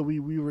weeks ago we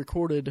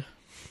recorded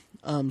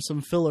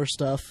some filler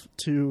stuff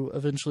to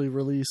eventually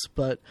release,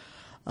 but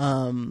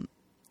so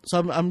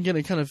I'm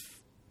gonna kind of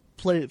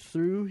play it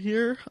through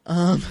here.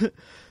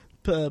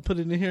 Put it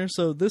in here.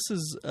 So this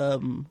is a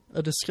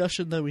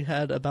discussion that we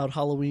had about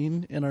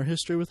Halloween and our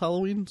history with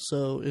Halloween.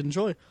 So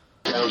enjoy.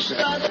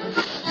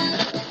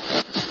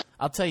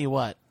 I'll tell you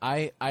what,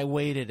 I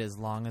waited as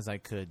long as I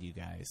could, you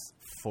guys,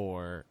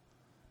 to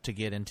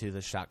get into the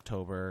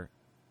Shocktober,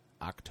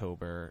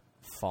 October,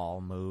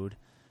 fall mood.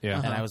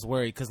 Yeah. And I was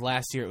worried because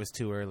last year it was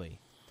too early.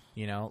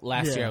 You know,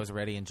 last year I was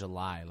ready in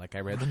July. Like I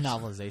read the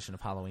novelization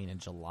of Halloween in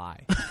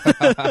July.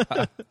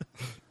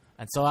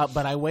 And so,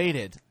 but I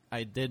waited.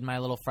 I did my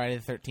little Friday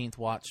the 13th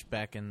watch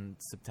back in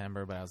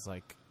September, but I was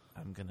like,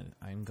 I'm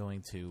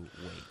going to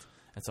wait.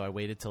 And so I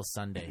waited till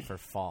Sunday for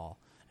fall.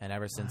 And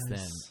ever since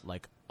then,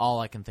 like,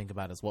 all I can think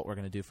about is what we're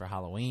going to do for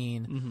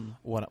Halloween,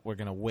 what we're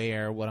going to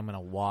wear, what I'm going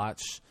to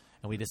watch.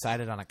 And we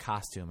decided on a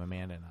costume,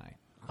 Amanda and I.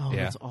 Oh,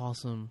 that's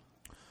awesome.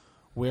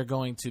 We're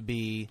going to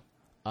be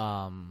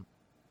Mrs.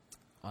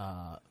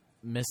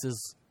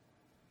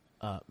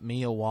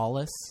 Mia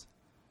Wallace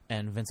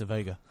and Vincent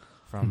Vega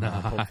from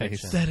Pulp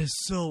Fiction. That is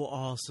so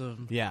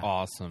awesome. Yeah,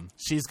 Awesome.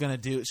 she's gonna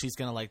do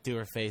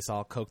her face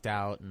all coked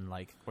out, and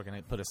like we're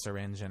gonna put a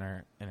syringe in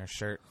her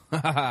shirt.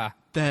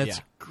 That's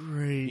Yeah.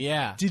 great.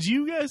 Yeah. Did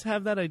you guys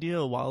have that idea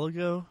a while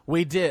ago?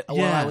 We did. Yeah.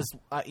 Well, I was.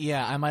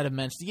 I might have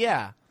mentioned.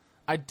 Yeah,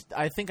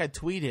 I think I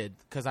tweeted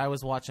because I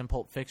was watching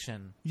Pulp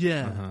Fiction,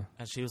 Yeah. Uh-huh.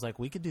 and she was like,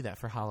 "We could do that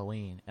for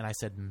Halloween," and I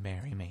said,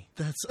 "Marry me."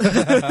 That's.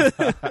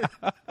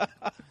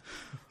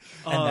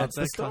 And that's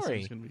the that story.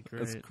 costume's gonna be great.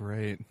 That's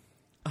great.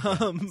 So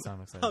I'm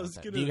excited. I was about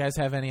that. gonna- Do you guys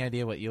have any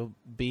idea what you'll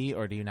be,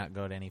 or do you not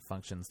go to any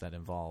functions that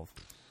involve?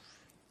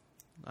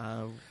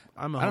 I'm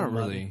a I don't homebody.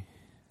 really.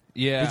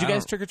 Yeah. Did you I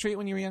guys don't- trick or treat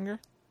when you were younger?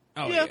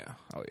 Oh Yeah. yeah.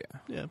 Oh yeah.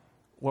 Yeah.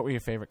 What were your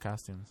favorite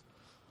costumes?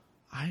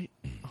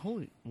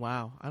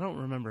 Wow. I don't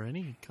remember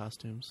any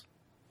costumes.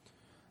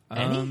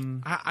 Any?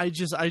 I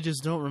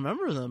just don't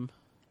remember them.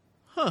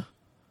 Huh.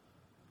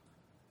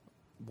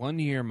 One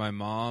year, my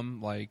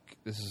mom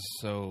this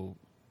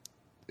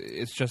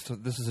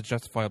is a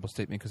justifiable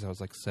statement because I was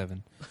like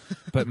 7,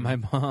 but my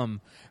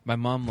mom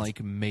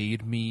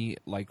made me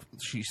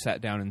she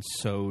sat down and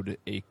sewed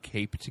a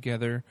cape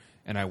together,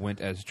 and I went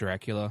as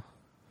Dracula.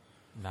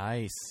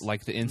 Nice.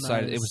 Like the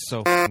inside, Nice. it was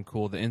so fucking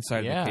cool. The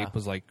inside Yeah. of the cape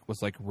was like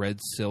red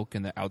silk,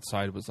 and the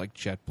outside was like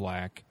jet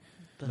black.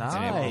 Nice.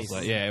 And it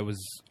was it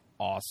was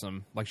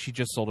awesome. Like she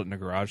just sold it in a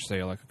garage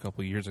sale like a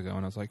couple years ago, and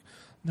I was like,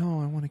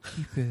 no, I want to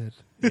keep it.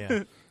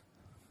 Yeah.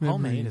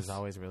 Homemade Memories. is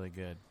always really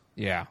good.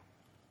 Yeah.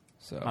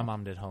 So My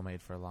mom did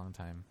homemade for a long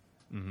time.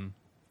 Mm-hmm.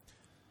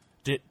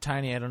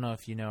 Tiny, I don't know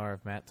if you know or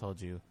if Matt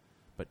told you,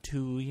 but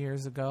 2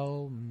 years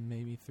ago,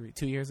 maybe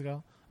 2 years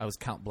ago, I was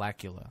Count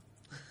Blackula.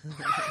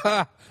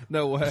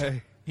 No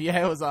way.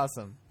 Yeah, it was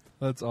awesome.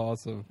 That's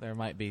awesome. There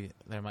might be.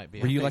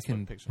 Were you like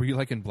in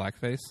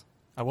blackface?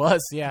 I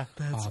was, yeah.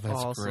 That's That's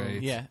awesome.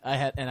 great. Yeah, I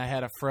had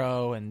a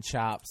fro and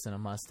chops and a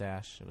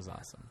mustache. It was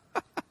awesome.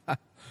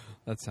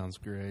 That sounds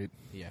great.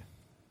 Yeah.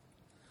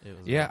 It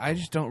was Yeah, really I cool.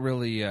 just don't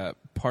really.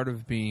 Part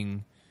of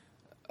being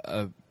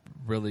a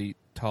really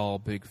tall,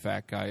 big,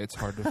 fat guy, it's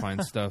hard to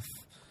find stuff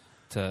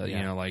to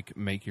Yeah.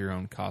 make your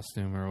own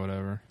costume or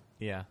whatever.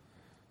 Yeah.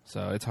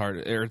 So it's hard.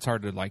 It's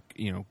hard to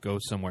go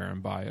somewhere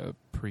and buy a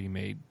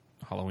pre-made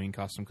Halloween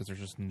costume because there's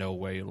just no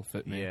way it'll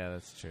fit me. Yeah,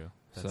 that's true.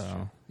 That's so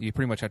true. you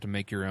pretty much have to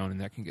make your own,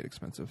 and that can get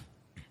expensive.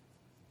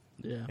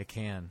 Yeah. It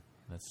can.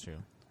 That's true.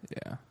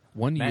 Yeah.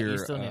 One Matt, year, you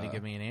still need to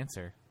give me an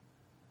answer.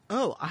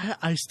 Oh,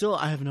 I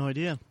have no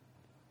idea.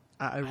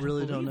 I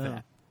really don't believe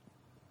know.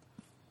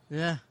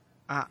 that.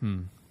 Yeah.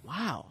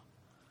 Wow.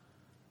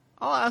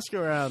 I'll ask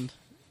around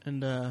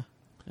and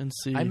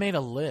see. I made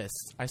a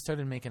list. I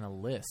started making a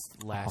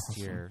list last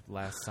Awesome.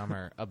 last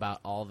summer, about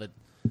all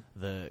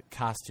the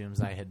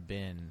costumes I had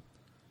been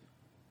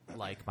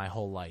like my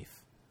whole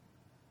life.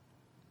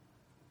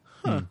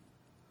 Huh.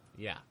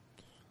 Yeah.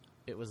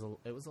 It was a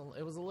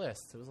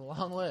list. It was a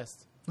long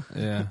list.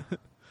 Yeah.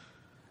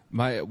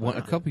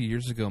 A couple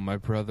years ago, my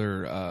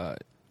brother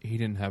he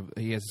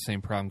has the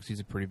same problem because he's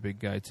a pretty big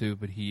guy too,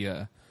 but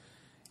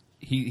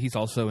he's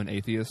also an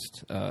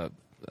atheist.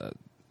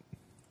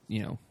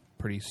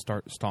 Pretty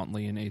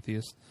staunchly an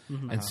atheist.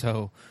 Mm-hmm. And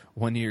so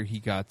one year he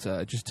got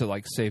just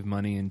to save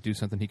money and do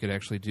something he could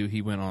actually do.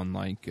 He went on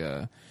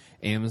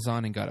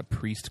Amazon and got a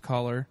priest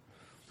collar,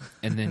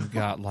 and then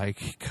got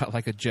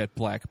a jet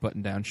black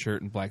button down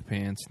shirt and black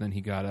pants. And then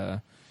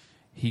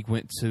he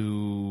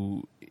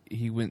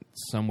went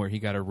somewhere. He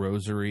got a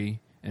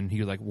rosary, and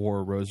he wore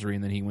a rosary.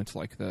 And then he went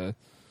to the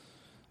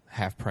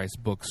half price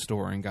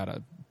bookstore and got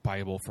a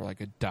Bible for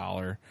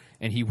 $1,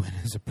 and he went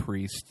as a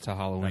priest to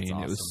Halloween. That's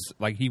awesome. It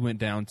was he went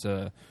down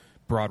to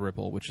Broad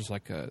Ripple, which is I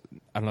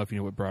don't know if you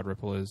know what Broad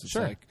Ripple is. It's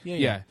Sure.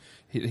 Yeah.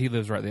 He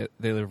lives right there.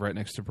 They live right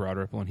next to Broad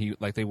Ripple, and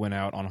they went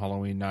out on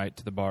Halloween night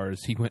to the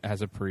bars. He went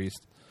as a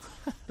priest.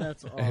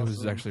 That's awesome. It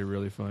was actually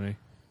really funny.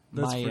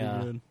 That's my, pretty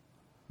good.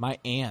 My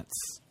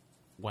aunts,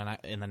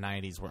 in the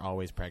 90s, were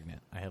always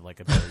pregnant. I had 1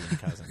 billion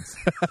cousins,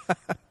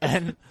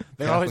 and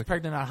they're always Catholic.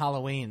 pregnant on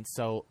Halloween.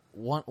 So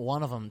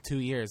one of them, 2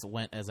 years,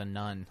 went as a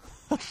nun.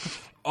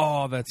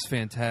 Oh, that's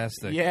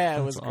fantastic. Yeah,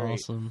 it was That's great.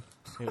 awesome.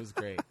 It was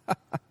great.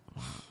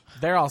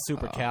 They're all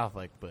super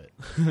Catholic, but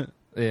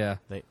Yeah,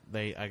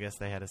 they I guess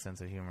they had a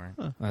sense of humor.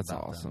 that's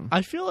about awesome.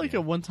 I feel like Yeah.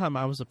 at one time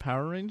I was a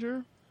Power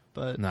Ranger,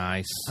 but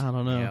Nice. I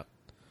don't know. Yep.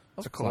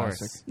 It's a Of course.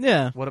 classic.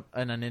 Yeah,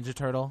 And a Ninja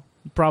Turtle?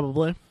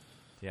 probably.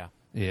 Yeah.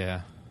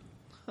 Yeah.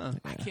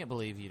 I can't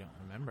believe you don't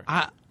remember.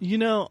 I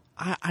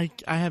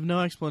have no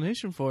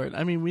explanation for it.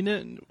 I mean, we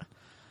didn't.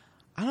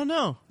 I don't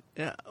know.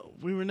 Yeah,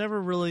 we were never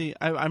really.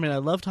 I mean, I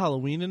loved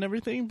Halloween and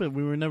everything, but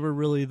we were never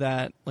really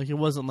that. It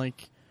wasn't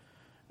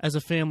as a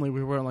family,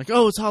 we weren't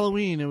oh, it's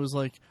Halloween. It was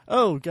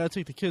oh, gotta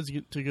take the kids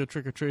to go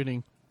trick or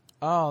treating.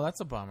 Oh, that's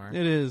a bummer.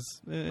 It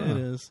is. It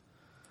is.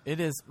 It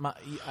is.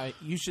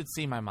 You should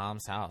see my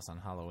mom's house on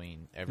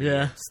Halloween every Yeah.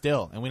 year.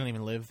 Still, and we don't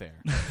even live there.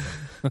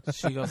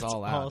 She goes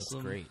all out. awesome.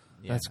 It's great.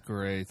 Yeah, That's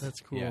great. That's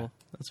cool. Yeah.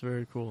 That's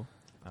very cool.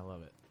 I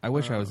love it. I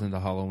wish I was into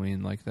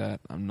Halloween like that.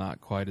 I'm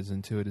not quite as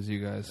into it as you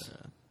guys.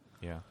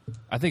 Yeah.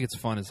 I think it's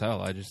fun as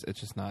hell. It's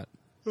just not.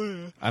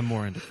 I'm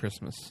more into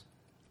Christmas.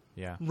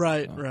 Yeah.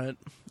 Right.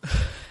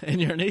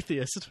 And you're an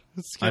atheist.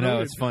 It's I kinda know,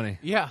 weird. it's funny.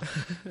 Yeah.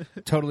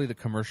 Totally the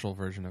commercial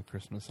version of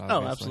Christmas,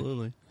 obviously. Oh,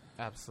 absolutely.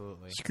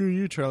 Absolutely. Screw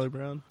you, Charlie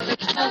Brown.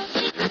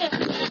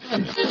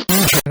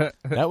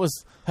 That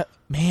was...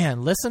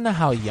 Man, listen to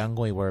how young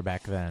we were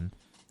back then.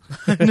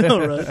 I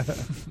know, right?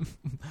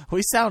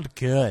 We sound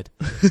good.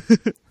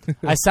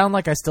 I sound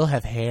like I still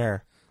have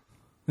hair.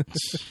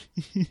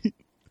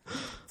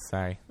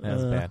 Sorry, that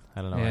was bad.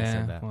 I don't know why I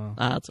said that. Well,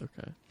 That's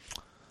okay.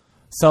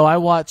 So I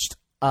watched...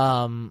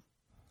 Have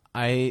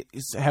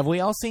we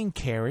all seen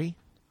Carrie?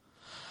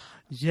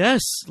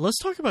 Yes, let's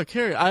talk about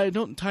Carrie.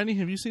 Tiny,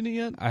 have you seen it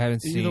yet? I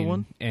haven't Either seen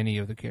one? any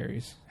of the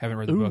Carries. Haven't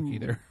read the book Ooh.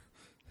 either.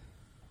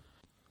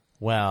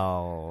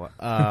 Well,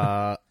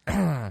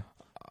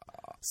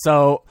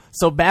 so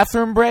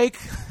bathroom break.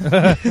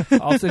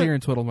 I'll sit here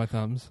and twiddle my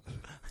thumbs.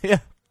 Yeah,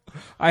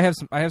 I have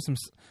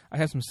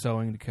some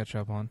sewing to catch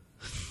up on.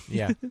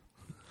 yeah.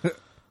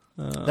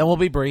 Then we'll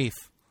be brief.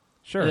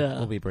 Sure. Yeah.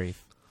 We'll be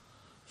brief.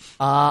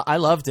 I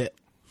loved it.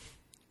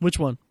 Which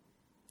one?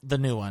 The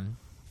new one.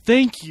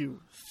 Thank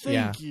you.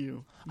 Yeah. Thank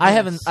you. I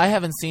Yes.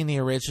 haven't seen the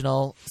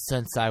original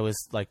since I was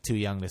like too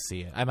young to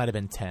see it. I might have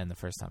been 10 the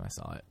first time I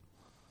saw it.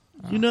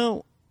 You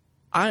know,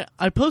 I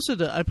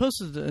posted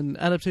an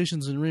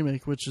adaptations and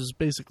remake, which is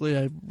basically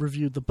I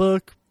reviewed the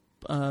book,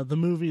 the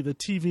movie, the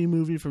TV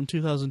movie from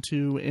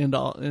 2002, and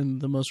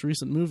the most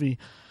recent movie.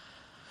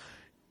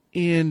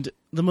 And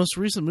the most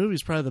recent movie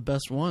is probably the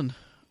best one.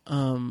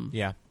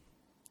 Yeah.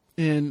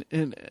 And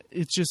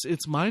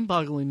it's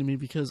mind-boggling to me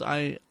because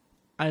I'd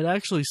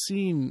actually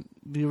seen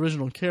the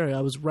original Carrie.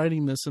 I was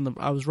writing this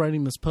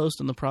post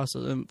in the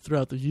process and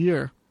throughout the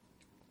year.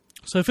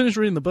 So I finished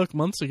reading the book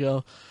months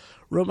ago,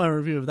 wrote my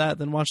review of that,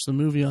 then watched the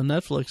movie on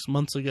Netflix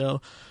months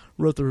ago,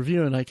 wrote the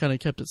review, and I kind of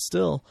kept it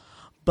still.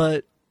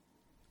 But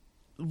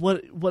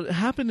what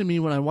happened to me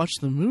when I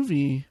watched the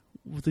movie,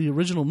 the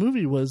original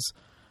movie, was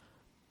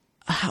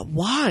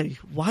why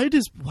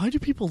do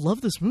people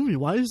love this movie?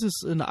 Why is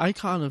this an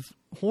icon of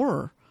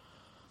horror?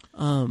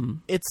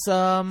 It's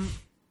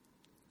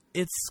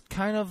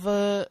kind of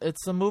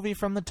it's a movie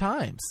from the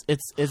times.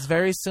 It's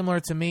very similar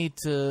to me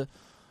to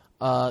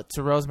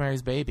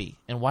Rosemary's Baby.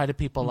 And why do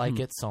people like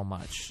it so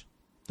much?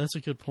 That's a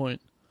good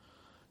point.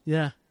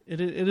 Yeah,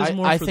 it is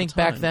more. I for think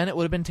the time. back then it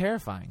would have been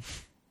terrifying.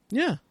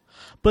 Yeah,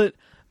 but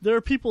there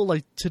are people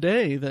like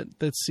today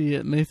that see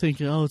it and they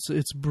think, oh,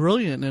 it's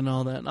brilliant and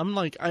all that. And I'm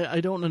like, I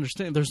don't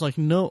understand. There's like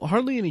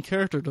hardly any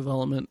character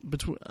development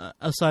between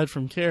aside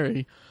from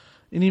Carrie,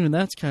 and even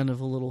that's kind of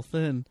a little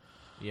thin.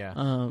 Yeah.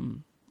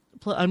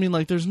 I mean,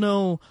 like, there's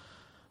no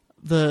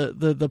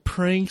the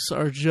pranks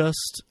are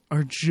just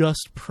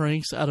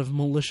pranks out of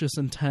malicious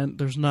intent.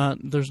 There's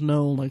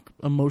no like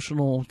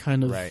emotional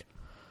kind of Right.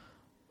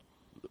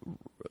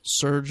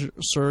 surge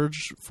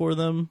for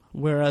them.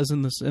 Whereas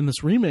in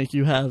this remake,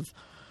 you have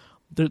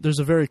they're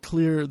very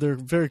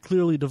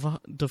clearly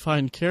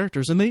defined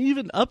characters, and they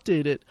even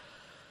update it.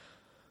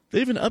 They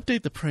even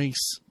update the pranks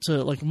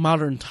to like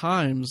modern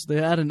times.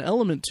 They add an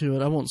element to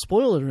it. I won't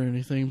spoil it or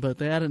anything, but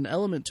they add an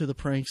element to the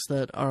pranks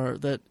that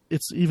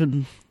it's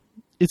even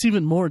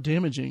more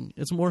damaging.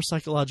 It's more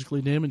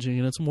psychologically damaging,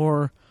 and it's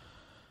more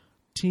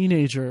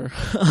teenager.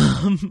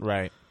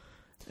 Right.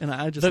 And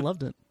I just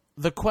loved it.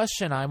 The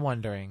question I'm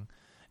wondering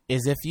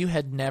is if you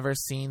had never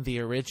seen the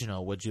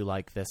original, would you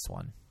like this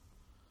one?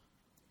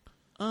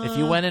 If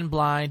you went in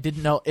blind,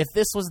 didn't know if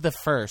this was the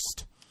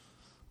first,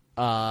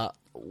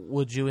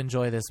 would you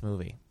enjoy this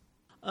movie?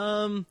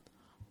 I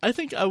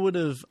think I would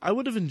have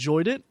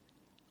enjoyed it,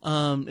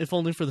 if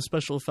only for the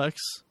special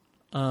effects.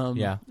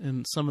 Yeah.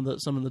 And some of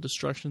the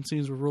destruction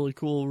scenes were really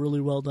cool,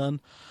 really well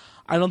done.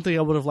 I don't think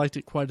I would have liked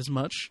it quite as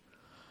much.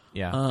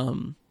 Yeah.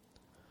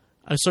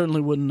 I certainly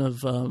wouldn't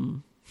have.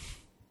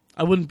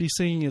 I wouldn't be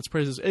singing its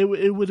praises. It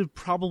would have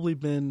probably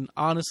been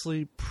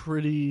honestly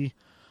pretty.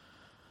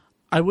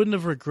 I wouldn't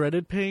have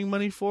regretted paying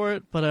money for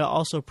it, but I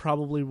also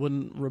probably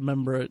wouldn't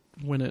remember it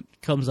when it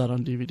comes out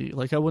on DVD.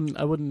 Like I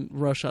wouldn't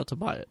rush out to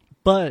buy it.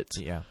 But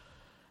yeah.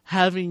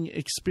 having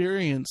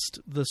experienced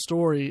the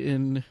story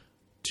in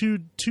two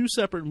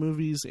separate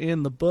movies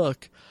and the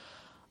book,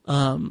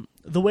 the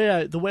way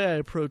I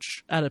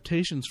approach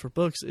adaptations for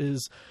books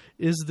is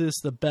this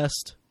the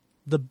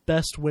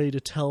best way to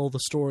tell the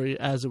story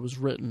as it was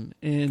written?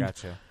 And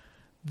Gotcha.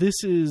 this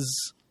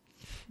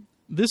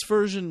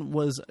version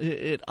was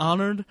it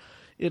honored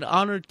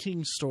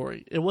King's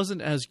story. It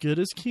wasn't as good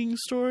as King's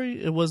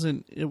story. It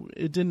wasn't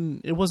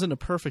a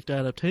perfect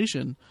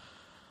adaptation,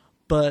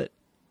 but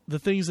the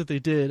things that they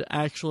did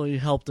actually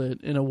helped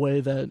it in a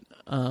way that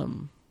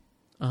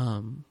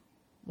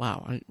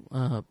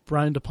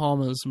Brian De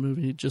Palma's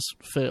movie just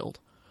failed.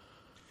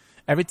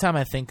 Every time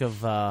I think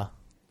of the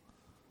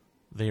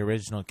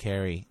original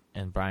Carrie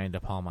and Brian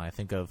De Palma, I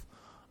think of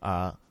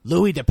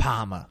Louis De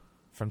Palma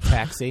from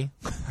Taxi.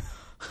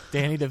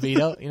 Danny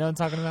DeVito, you know what I'm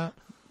talking about?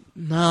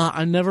 Nah,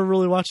 I never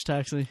really watched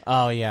Taxi.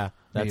 Oh yeah,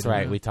 that's Neither.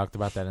 right. We talked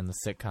about that in the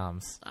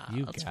sitcoms.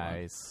 You that's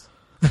guys,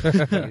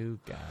 you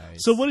guys.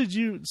 So what did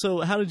you?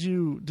 So how did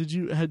you? Did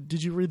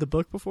you read the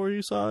book before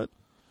you saw it?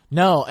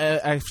 No,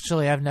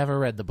 actually, I've never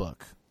read the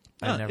book.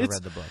 I've never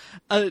read the book.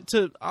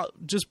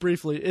 Just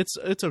briefly, it's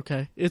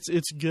okay.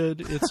 It's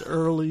good. It's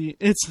early.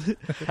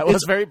 That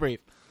was very brief.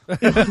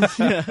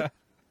 Yeah.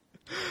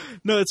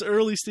 No, it's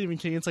early Stephen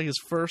King. It's like his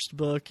first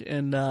book,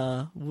 and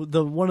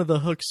one of the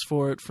hooks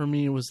for it for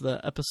me was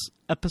the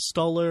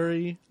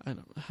epistolary. I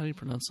don't how do you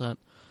pronounce that?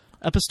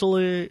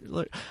 Epistolary.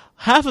 Like,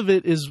 half of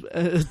it is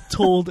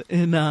told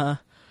in.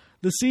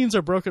 The scenes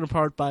are broken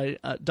apart by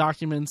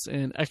documents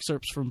and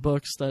excerpts from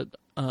books that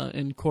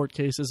in court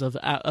cases of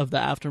the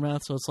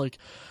aftermath. So it's like,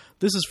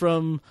 this is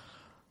from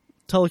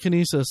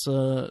telekinesis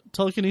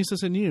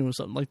in you,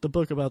 something like the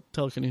book about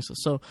telekinesis.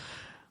 So,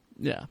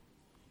 yeah.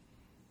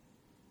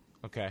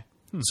 Okay.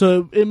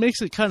 So it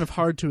makes it kind of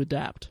hard to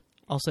adapt.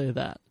 I'll say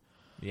that.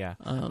 Yeah.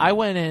 I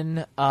went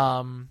in.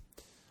 I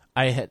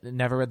had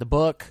never read the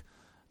book.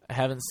 I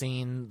haven't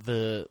seen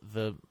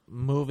the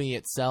movie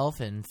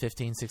itself in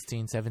 15,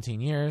 16,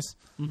 17 years.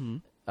 Mm-hmm.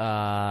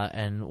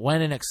 And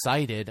went in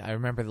excited. I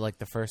remember like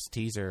the first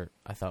teaser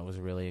I thought was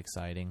really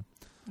exciting.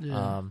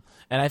 Yeah.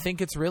 And I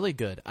think it's really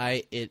good.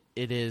 It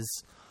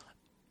is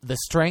the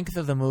strength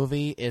of the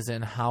movie is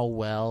in how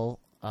well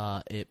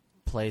it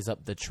plays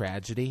up the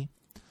tragedy.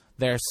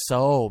 There's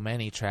so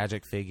many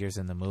tragic figures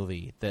in the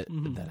movie that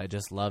I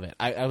just love it.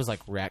 I was like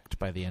wrecked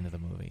by the end of the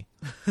movie.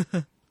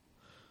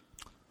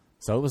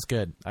 So it was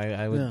good.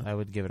 I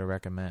would give it a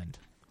recommend.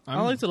 I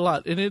liked it a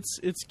lot, and it's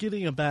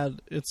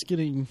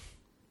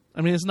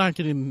not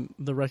getting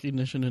the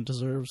recognition it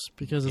deserves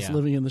because it's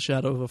living in the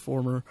shadow of a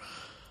former,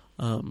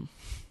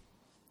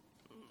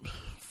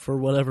 for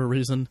whatever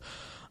reason,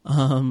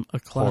 a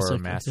classic horror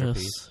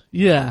masterpiece.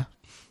 Yeah.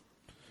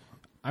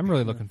 I'm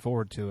really looking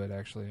forward to it.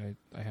 Actually,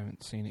 I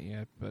haven't seen it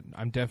yet, but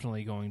I'm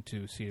definitely going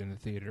to see it in the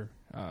theater.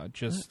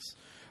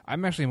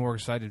 I'm actually more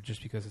excited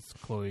just because it's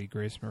Chloe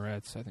Grace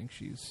Moretz. I think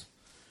she's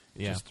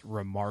just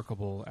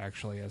remarkable,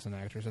 actually, as an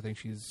actress. I think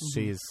she's.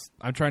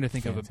 I'm trying to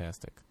think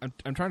fantastic.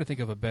 I'm trying to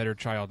think of a better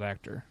child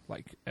actor,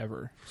 like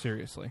ever.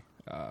 Seriously,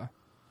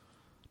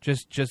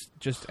 just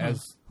as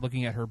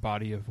looking at her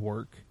body of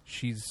work,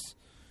 she's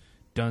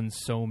done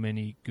so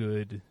many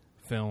good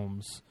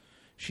films.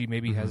 She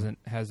maybe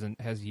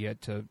has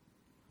yet to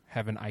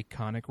have an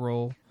iconic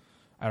role.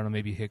 I don't know.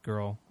 Maybe Hit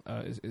Girl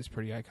is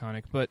pretty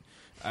iconic, but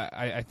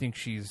I think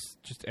she's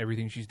just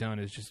everything she's done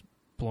is just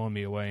blowing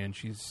me away. And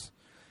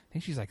I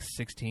think she's like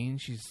 16.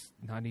 She's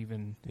not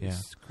even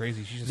it's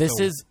crazy. She's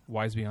just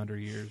wise beyond her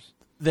years.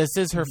 This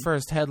is her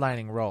first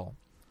headlining role.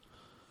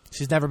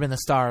 She's never been the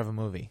star of a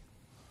movie.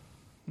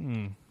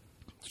 So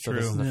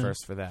this is the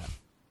first for that.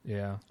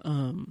 Yeah.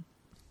 And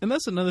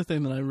that's another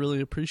thing that I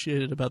really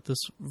appreciated about this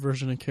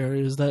version of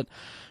Carrie is that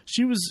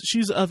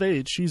she's of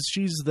age.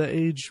 She's the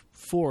age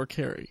for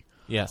Carrie.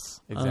 Yes,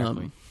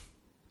 exactly.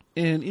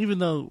 And even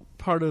though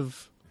part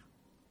of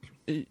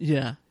you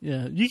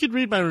could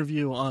read my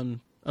review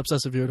on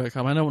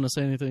obsessiveviewer.com. I don't want to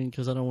say anything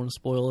because I don't want to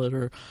spoil it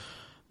or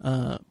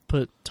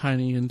put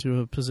Tiny into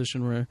a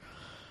position where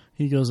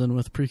he goes in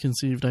with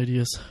preconceived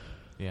ideas.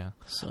 Yeah.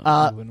 So,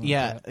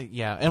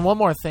 yeah. And one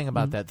more thing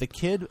about that. The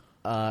kid,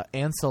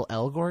 Ansel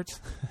Elgort,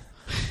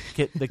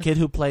 the kid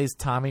who plays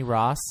Tommy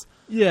Ross.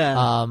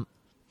 Yeah.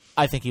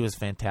 I think he was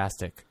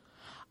fantastic.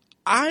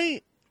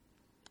 I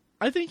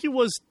think he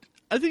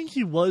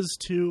was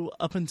too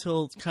up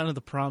until kind of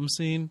the prom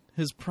scene.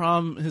 His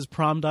prom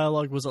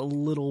dialogue was a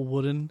little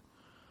wooden.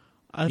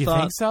 You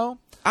think so?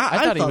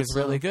 I thought he was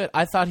really good.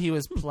 I thought he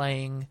was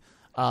playing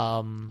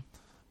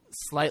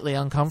slightly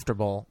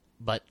uncomfortable,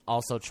 but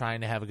also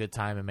trying to have a good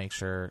time and make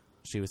sure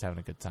she was having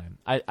a good time.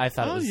 I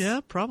thought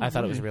probably. I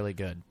thought it was really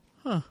good.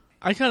 Huh.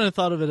 I kind of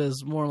thought of it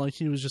as more like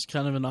he was just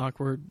kind of an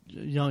awkward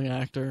young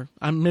actor.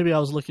 Maybe I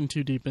was looking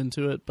too deep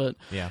into it, but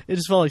it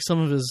just felt like some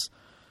of his...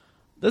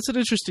 That's an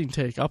interesting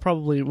take. I'll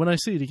probably, when I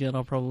see it again,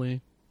 I'll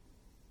probably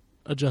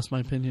adjust my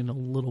opinion a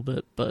little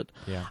bit. But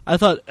I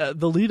thought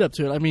the lead up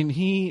to it, I mean,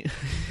 his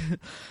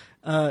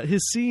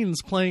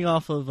scenes playing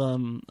off of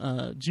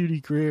Judy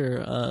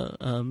Greer,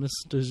 Miss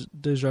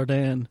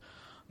Desjardins,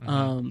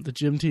 the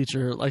gym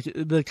teacher, like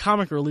the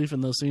comic relief in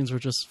those scenes were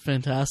just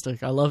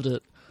fantastic. I loved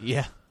it.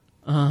 Yeah.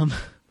 All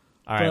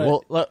right.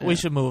 Well, we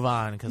should move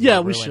on because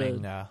we're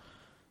ruining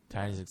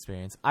Tiny's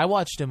experience. I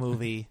watched a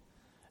movie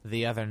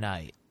the other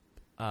night.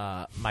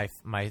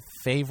 My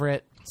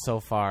favorite so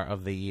far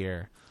of the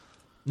year.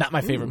 Not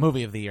my favorite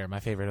movie of the year. My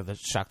favorite of the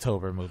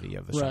Shocktober movie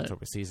of the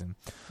Shocktober season,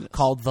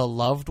 called The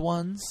Loved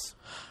Ones.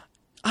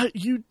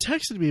 You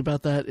texted me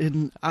about that,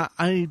 and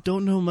I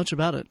don't know much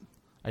about it.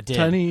 I did.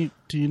 Tiny,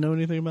 do you know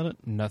anything about it?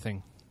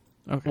 Nothing.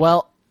 Okay.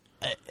 Well,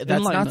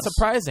 that's not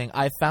surprising.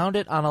 I found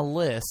it on a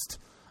list.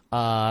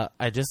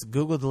 I just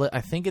Googled the list. I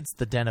think it's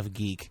the Den of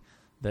Geek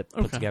that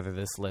put together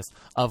this list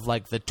of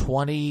like the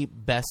 20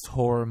 best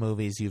horror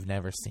movies you've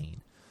never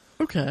seen.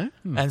 Okay.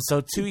 And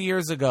so 2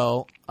 years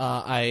ago,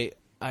 I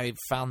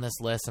found this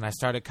list and I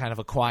started kind of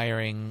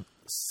acquiring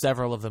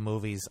several of the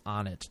movies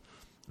on it.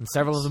 And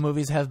several of the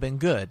movies have been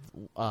good.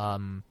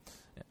 Was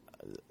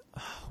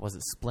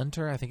it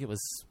Splinter? I think it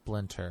was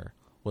Splinter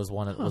was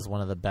one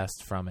of the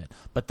best from it.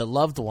 But The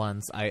Loved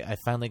Ones, I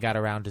finally got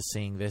around to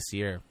seeing this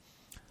year.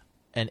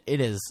 and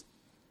it is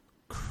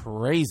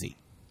crazy.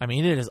 I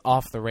mean, it is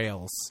off the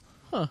rails.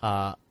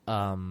 Huh.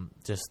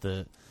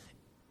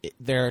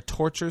 There are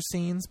torture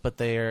scenes, but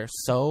they are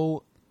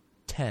so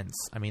tense.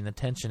 I mean, the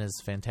tension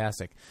is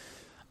fantastic.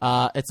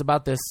 It's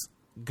about this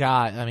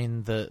guy. I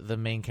mean, the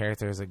main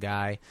character is a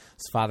guy.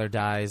 His father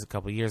dies a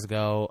couple years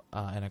ago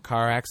in a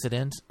car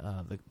accident.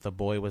 The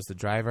boy was the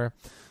driver.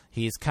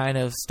 He's kind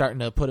of starting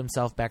to put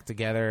himself back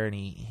together, and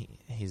he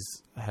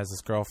has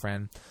this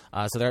girlfriend.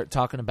 So they're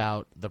talking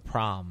about the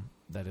prom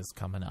that is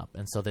coming up.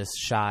 And so this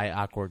shy,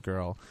 awkward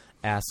girl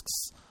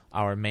asks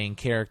our main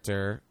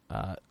character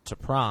to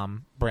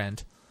prom,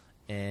 Brent,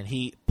 and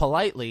he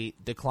politely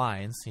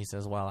declines. He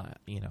says, well,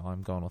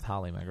 I'm going with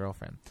Holly, my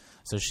girlfriend.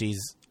 So she's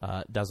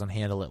doesn't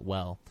handle it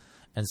well.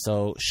 And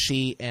so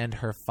she and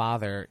her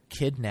father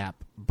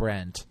kidnap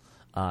Brent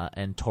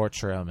and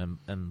torture him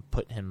and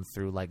put him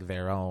through like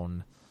their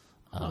own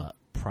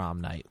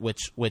prom night,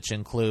 which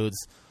includes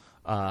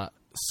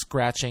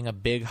scratching a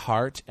big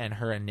heart and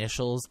her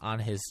initials on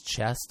his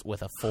chest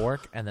with a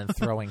fork and then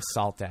throwing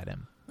salt at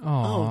him.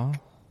 Aww.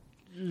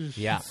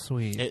 Yeah,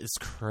 sweet. It's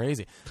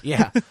crazy.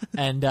 Yeah,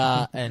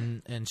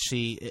 and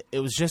she. It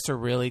was just a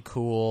really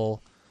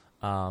cool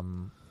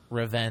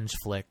revenge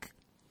flick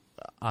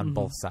on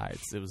both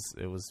sides.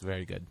 It was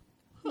very good.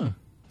 Huh.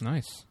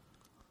 Nice.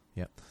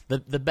 Yep.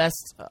 The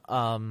best.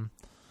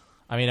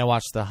 I mean, I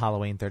watched the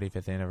Halloween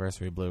 35th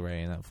anniversary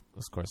Blu-ray, and that,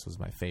 of course, was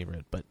my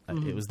favorite. But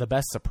it was the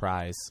best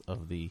surprise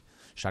of the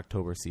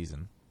Shocktober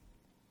season.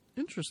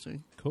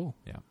 Interesting. Cool.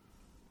 Yeah.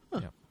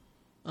 Huh.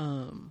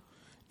 Yeah.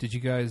 Did you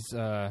guys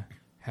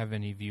have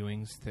any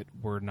viewings that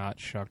were not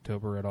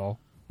Shocktober at all?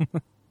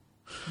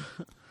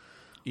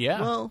 Yeah.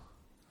 Well,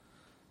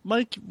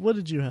 Mike, what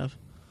did you have?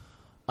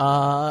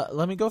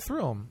 Let me go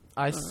through them.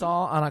 I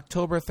saw on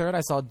October 3rd,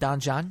 I saw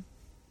Don John.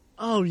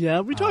 Oh,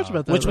 yeah. We talked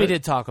about that, which we right?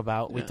 did talk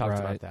about. We talked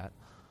about that.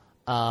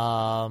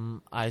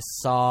 I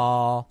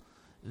saw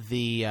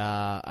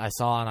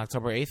on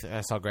October 8th,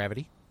 I saw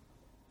Gravity.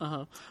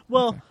 Uh-huh.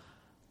 Well,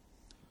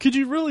 could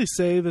you really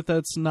say that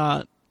that's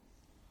not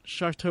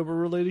Shocktober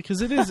related?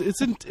 Because it is.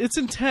 It's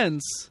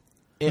intense.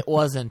 It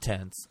was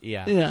intense.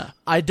 Yeah. Yeah.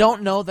 I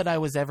don't know that I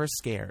was ever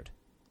scared.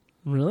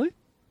 Really?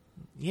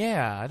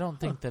 Yeah, I don't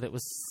think that it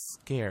was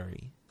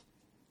scary.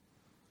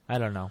 I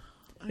don't know.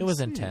 It was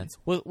see. Intense.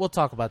 We'll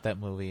talk about that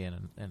movie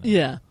in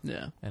Yeah.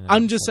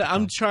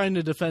 I'm trying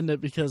to defend it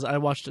because I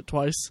watched it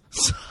twice.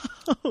 So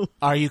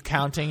Are you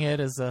counting it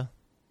as a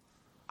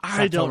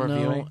I don't know.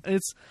 viewing?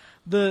 It's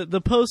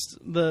the post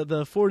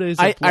the 4 days.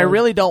 I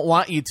really don't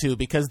want you to,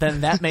 because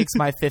then that makes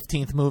my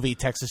 15th movie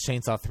Texas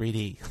Chainsaw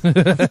 3D.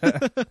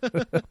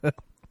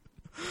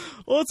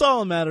 Well, it's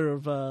all a matter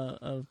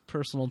of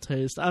personal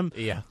taste.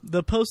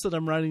 The post that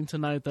I'm writing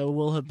tonight, that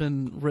will have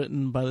been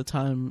written by the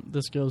time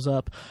this goes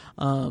up,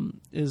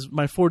 is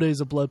my 4 Days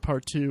of Blood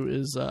Part 2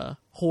 is the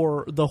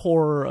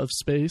horror of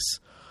space.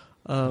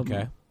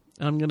 Okay.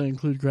 I'm going to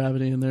include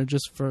Gravity in there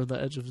just for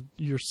the edge of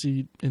your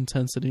seat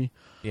intensity.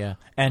 Yeah.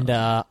 And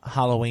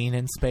Halloween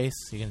in space,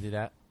 you gonna do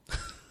that?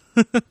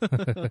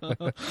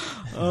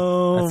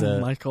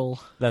 Michael.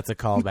 That's a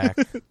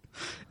callback.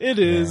 It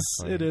is.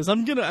 Yeah, it is.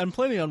 I'm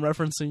planning on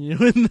referencing you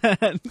in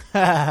that.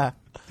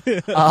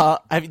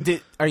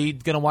 Are you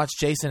gonna watch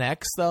Jason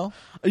X though?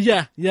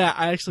 Yeah.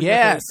 I actually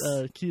got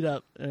that, keyed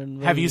up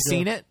and have you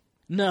seen it?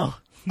 No.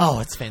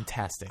 Oh, it's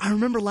fantastic. I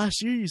remember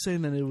last year you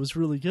saying that it was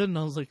really good, and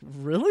I was like,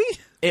 really?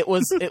 It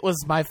was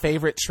my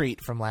favorite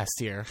treat from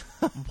last year.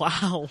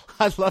 Wow.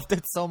 I loved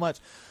it so much.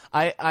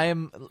 I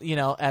am,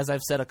 as I've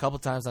said a couple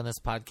times on this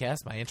podcast,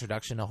 my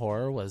introduction to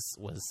horror was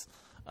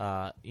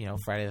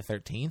Friday the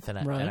 13th, and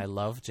I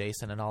love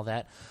Jason and all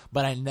that.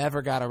 But I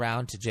never got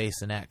around to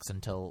Jason X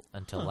until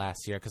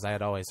last year, because I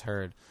had always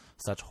heard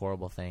such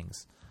horrible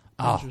things.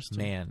 Oh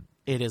man,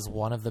 it is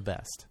one of the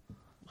best.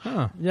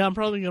 Huh. Yeah, I'm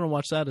probably going to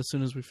watch that as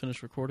soon as we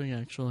finish recording,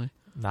 actually.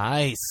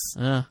 Nice.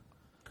 Yeah.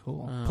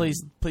 Cool.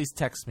 Please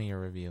text me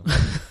your review.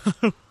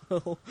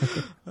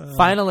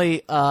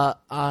 Finally,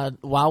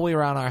 while we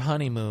were on our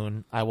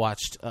honeymoon, I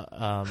watched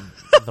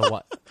the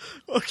what?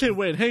 Okay,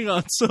 wait, hang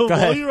on. So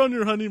while you're on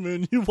your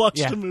honeymoon, you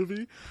watched a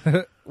movie?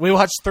 We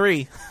watched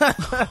 3.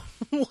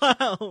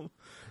 Wow.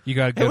 You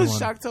got a good one. It was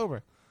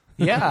Shocktober.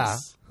 Yeah,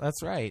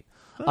 that's right.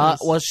 Nice.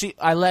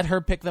 I let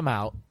her pick them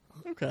out.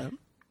 Okay.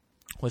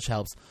 Which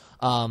helps.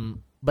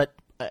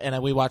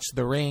 We watched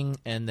The Ring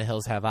and The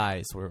Hills Have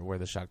Eyes were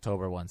the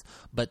Shocktober ones.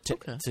 But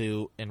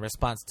in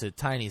response to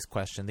Tiny's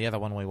question, the other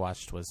one we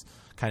watched was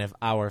kind of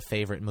our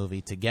favorite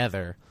movie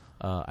together,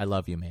 I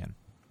Love You, Man.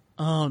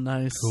 Oh,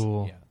 nice.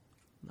 Cool. Yeah.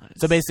 Nice.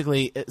 So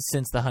basically,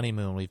 since the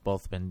honeymoon, we've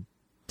both been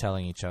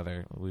telling each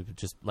other, we've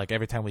just, like,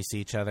 every time we see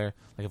each other,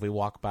 like if we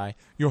walk by,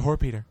 you're a whore,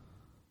 Peter.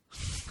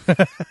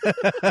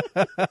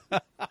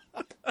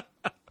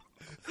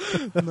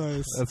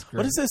 Nice. That's great.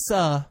 What is this,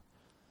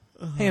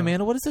 hey,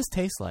 Amanda, what does this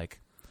taste like?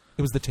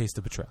 It was the taste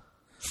of betrayal.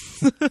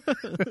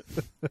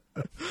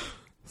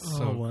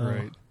 So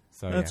great.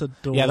 So, that's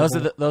adorable. Yeah,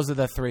 those are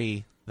the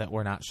 3 that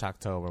were not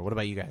Shocktober. What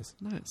about you guys?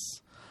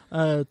 Nice.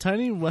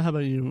 Tiny, how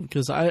about you?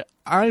 Because I'll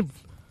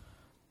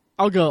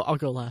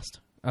go last.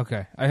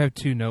 Okay, I have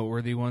two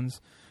noteworthy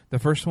ones. The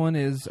first one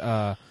is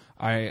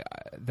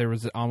there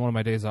was on one of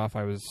my days off.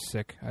 I was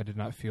sick. I did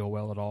not feel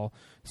well at all,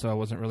 so I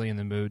wasn't really in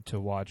the mood to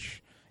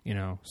watch,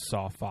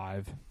 Saw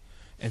 5.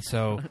 And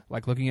so,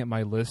 like looking at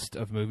my list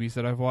of movies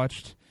that I've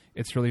watched,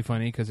 it's really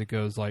funny because it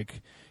goes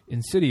like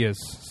Insidious,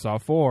 Saw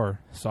 4,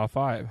 Saw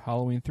 5,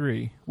 Halloween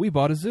 3, We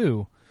Bought a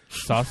Zoo,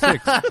 Saw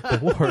 6, The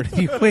Ward,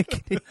 The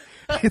Awakening.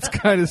 It's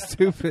kind of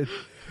stupid.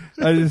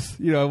 I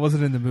just, I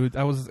wasn't in the mood.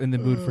 I was in the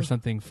mood for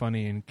something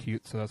funny and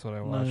cute, so that's what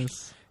I watched.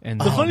 Nice. And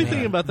the funny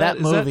thing about that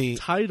is movie,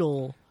 that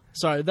title.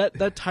 Sorry,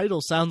 that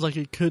title sounds like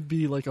it could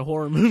be like a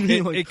horror movie.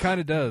 It kind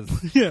of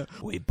does. Yeah,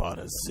 We Bought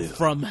a Zoo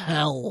from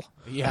hell.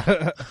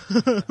 Yeah.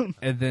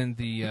 And then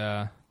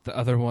the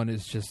other one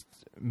is just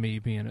me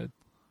being a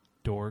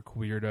dork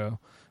weirdo.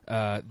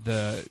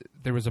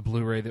 There was a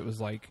Blu-ray that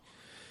was like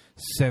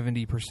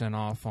 70%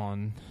 off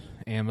on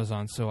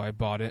Amazon, so I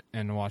bought it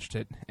and watched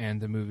it.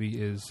 And the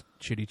movie is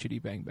Chitty Chitty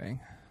Bang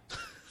Bang.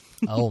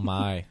 Oh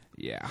my.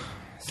 Yeah.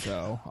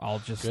 So I'll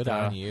just Good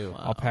on you.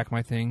 I'll pack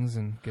my things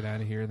and get out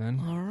of here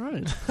then. All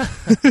right.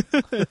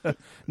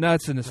 No,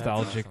 it's a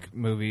nostalgic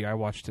movie. I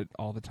watched it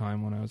all the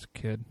time when I was a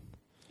kid.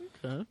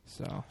 Okay.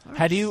 So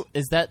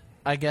is that,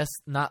 I guess,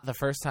 not the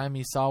first time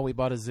you saw We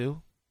Bought a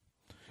Zoo?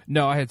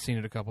 no, I had seen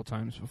it a couple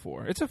times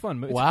before. It's a fun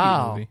movie. Wow. It's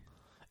a cute movie.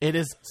 It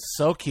is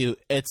so cute.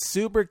 It's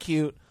super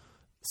cute,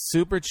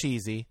 super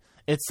cheesy.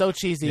 It's so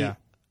cheesy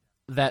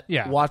that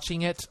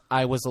watching it,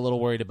 I was a little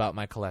worried about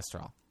my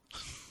cholesterol.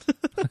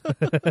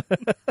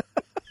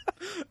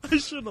 I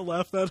shouldn't have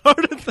laughed that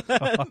hard at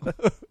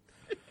that.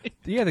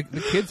 Yeah, the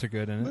kids are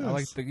good in it. I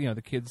like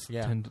the kids.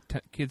 Yeah.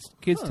 Kids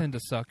tend to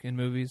suck in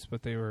movies,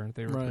 but they were Right.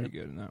 pretty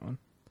good in that one.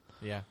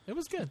 Yeah, it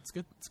was good. It's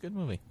good. It's a good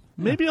movie.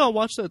 Maybe I'll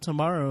watch that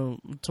tomorrow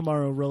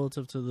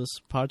relative to this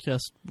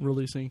podcast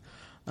releasing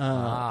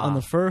on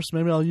the 1st.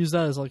 Maybe I'll use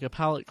that as like a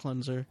palate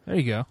cleanser. There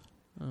you go.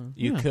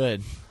 You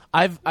could.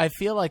 I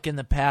feel like in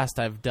the past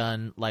I've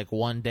done like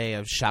one day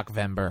of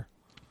Shocktober.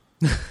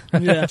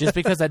 Yeah. Just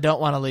because I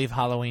don't want to leave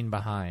Halloween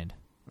behind.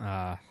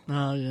 Oh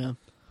yeah.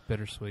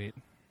 Bittersweet.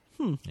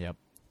 Yep.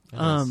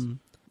 I'm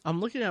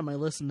looking at my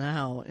list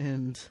now,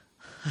 and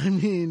I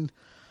mean,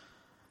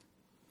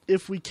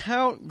 if we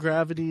count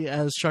Gravity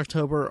as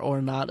Shocktober or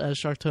not as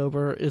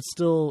Shocktober, it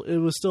still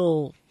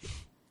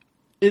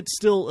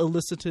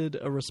elicited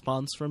a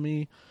response from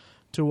me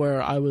to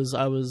where I was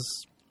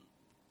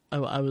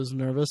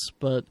nervous.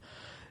 But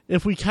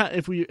if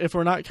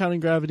we're not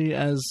counting Gravity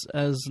as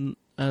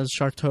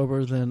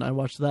Shocktober, then I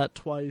watched that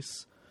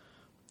twice,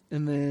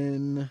 and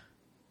then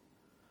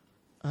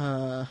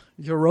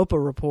Europa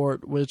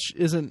Report, which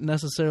isn't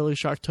necessarily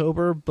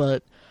Shocktober,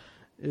 but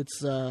it's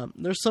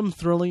there's some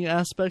thrilling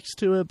aspects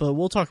to it. But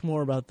we'll talk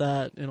more about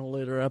that in a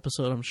later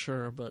episode, I'm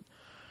sure. But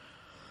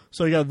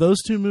so I got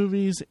those two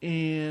movies,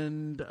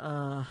 and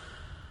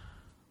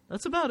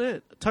that's about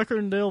it. Tucker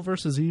and Dale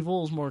versus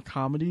Evil is more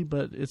comedy,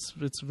 but it's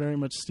very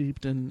much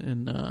steeped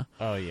in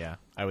Oh yeah,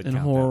 I would in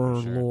count horror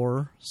that for sure.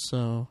 lore.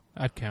 So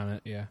I'd count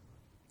it. Yeah.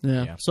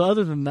 yeah. So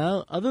other than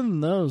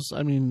those,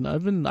 I mean,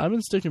 I've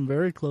been sticking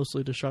very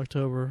closely to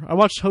Shocktober. I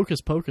watched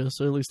Hocus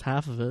Pocus, or at least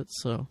half of it.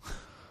 So,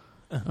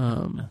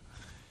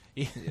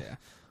 Yeah.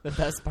 The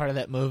best part of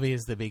that movie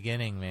is the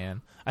beginning,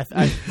 man.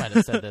 I might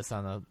have said this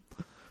on the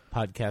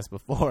podcast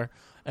before,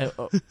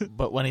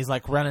 but when he's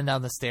like running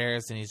down the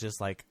stairs and he's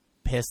just like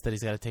pissed that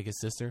he's got to take his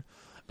sister.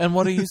 And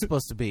what are you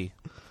supposed to be?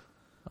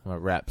 I'm a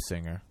rap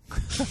singer.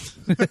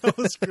 that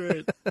was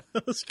great.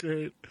 That was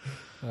great.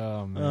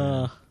 Oh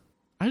man.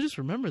 I just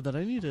remembered that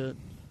I need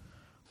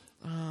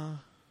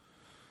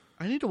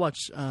to watch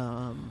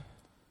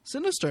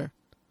Sinister.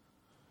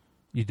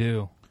 You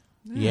do.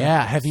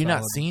 Yeah. Have you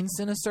not Solid. seen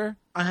Sinister?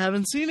 I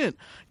haven't seen it.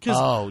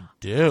 Oh,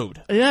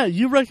 dude. Yeah,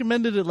 you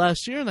recommended it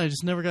last year, and I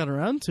just never got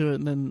around to it.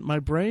 And then my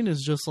brain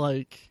is just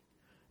like,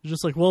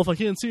 well, if I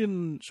can't see it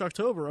in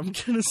Shocktober, I'm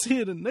gonna see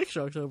it in next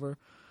Shocktober.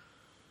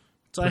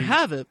 So I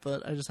have it,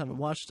 but I just haven't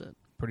watched it.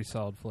 Pretty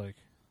solid flick.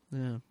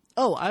 Yeah.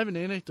 Oh, I have an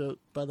anecdote,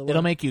 by the way.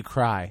 It'll make you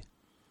cry.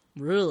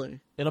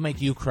 Really? It'll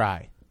make you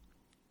cry.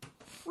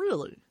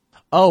 Really?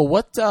 Oh,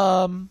 what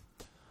are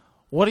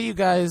you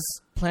guys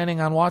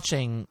planning on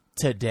watching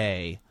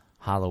today,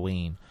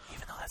 Halloween?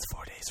 Even though that's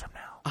 4 days from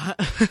now.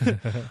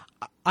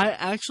 I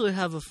actually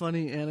have a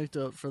funny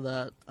anecdote for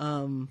that.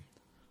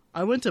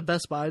 I went to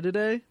Best Buy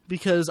today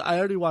because I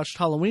already watched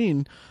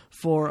Halloween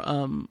for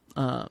the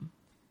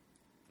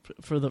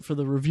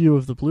review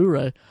of the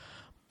Blu-ray,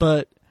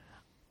 but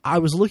I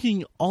was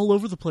looking all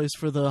over the place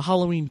for the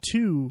Halloween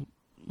 2,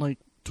 like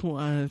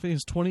I think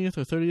it's 20th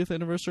or 30th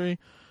anniversary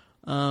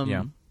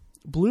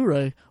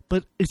Blu-ray,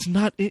 but it's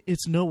not.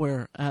 It's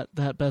nowhere at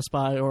that Best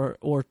Buy or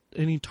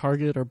any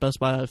Target or Best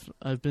Buy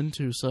I've been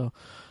to. So,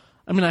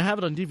 I mean, I have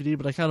it on DVD,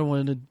 but I kind of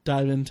wanted to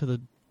dive into the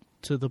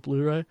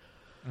Blu-ray.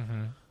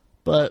 Mm-hmm.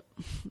 But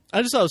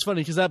I just thought it was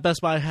funny because that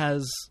Best Buy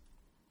has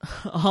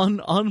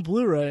on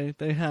Blu-ray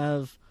they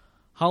have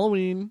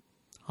Halloween,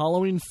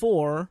 Halloween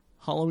 4,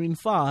 Halloween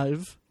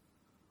 5,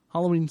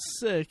 Halloween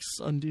 6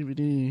 on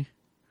DVD.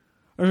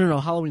 Or no,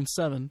 Halloween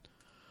 7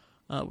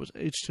 was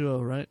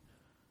H2O, right?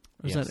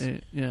 Or is Yes. that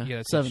 8? Yeah, Yeah,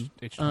 it's 7.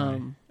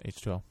 H20.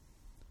 H2O.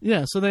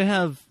 Yeah, so they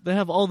have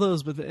all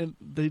those, but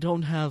they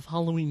don't have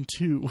Halloween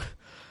 2,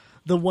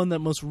 the one that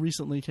most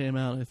recently came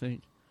out, I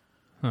think.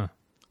 Huh.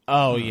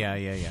 Oh, yeah.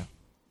 Yeah,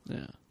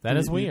 That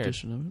is The weird.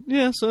 addition of it.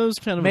 Yeah, so it was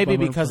kind of Maybe a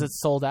bummer, because but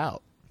it's sold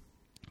out.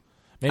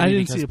 Maybe I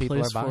didn't because see a people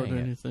place are for it buying or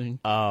it. anything.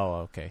 Oh,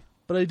 okay.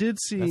 But I did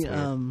see. That's weird.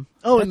 And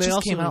that they just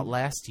also came out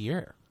last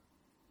year.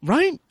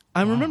 right.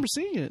 I Wow. remember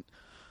seeing it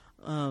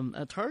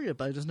at Target,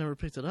 but I just never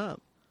picked it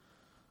up.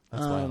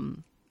 That's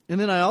wild. And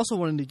then I also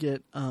wanted to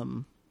get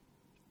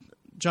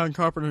John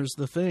Carpenter's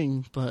The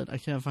Thing, but I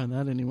can't find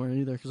that anywhere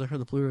either because I heard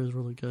the Blu-ray is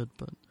really good,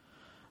 but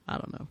I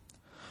don't know.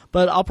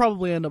 But I'll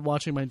probably end up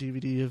watching my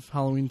DVD of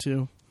Halloween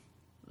 2.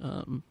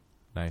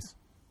 Nice.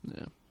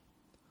 Yeah.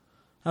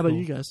 How about Cool.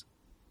 you guys?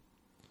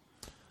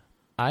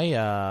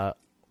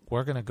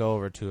 We're gonna go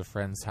over to a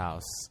friend's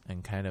house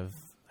and kind of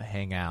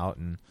hang out.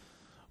 And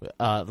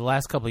the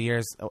last couple of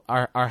years,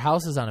 our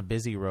house is on a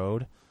busy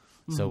road,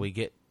 so we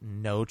get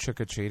no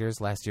trick or treaters.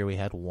 Last year we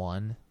had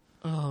one.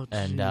 Oh,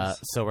 And jeez.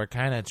 so we're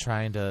kind of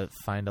trying to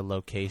find a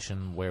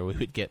location where we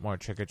would get more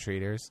trick or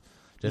treaters,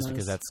 just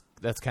because Nice.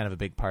 that's kind of a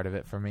big part of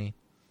it for me.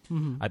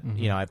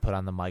 Mhm. I put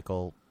on the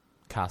Michael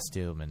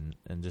costume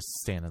and just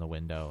stand in the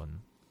window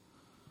and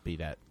be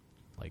that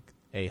like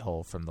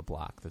a-hole from the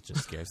block that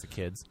just scares the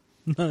kids.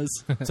 Nice.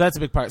 So that's a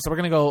big part. So we're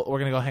gonna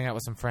go hang out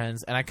with some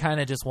friends, and I kind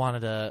of just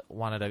wanted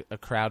a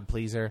crowd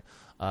pleaser.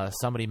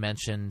 Somebody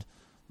mentioned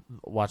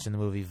watching the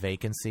movie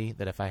Vacancy.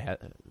 That if I had,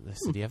 they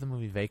said, "Do you have the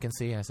movie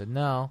Vacancy?" And I said,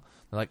 "No."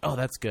 They're like, "Oh,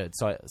 that's good."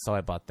 So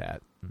I bought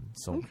that.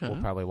 So Okay.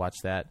 we'll probably watch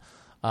that.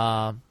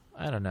 I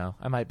don't know.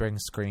 I might bring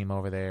Scream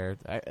over there.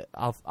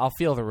 I'll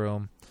feel the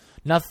room.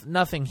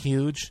 Nothing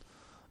huge,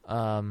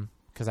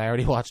 because I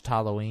already watched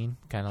Halloween,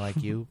 kind of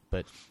like you.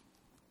 But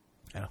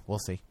we'll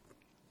see.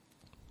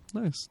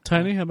 Nice.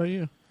 Tiny, how about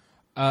you?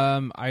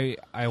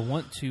 I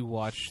want to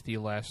watch the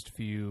last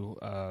few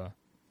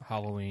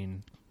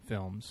Halloween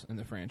films in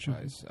the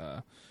franchise.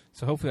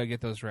 So hopefully I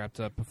get those wrapped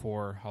up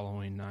before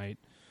Halloween night.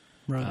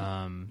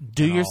 Right.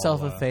 Do and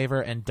yourself I'll, a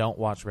favor and don't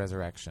watch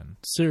Resurrection.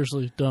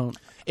 Seriously, don't.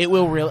 It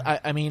will really.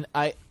 I mean,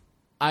 I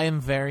am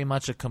very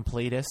much a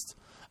completist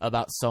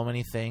about so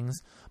many things,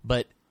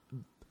 but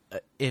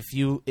if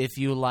you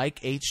like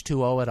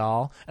H2O at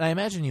all, and I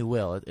imagine you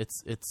will,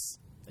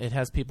 it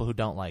has people who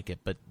don't like it,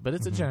 but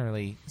it's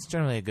generally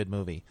a good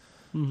movie.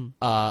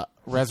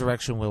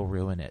 Resurrection will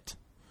ruin it.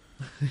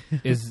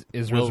 Is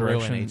Will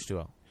Resurrection ruin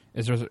H2O.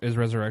 is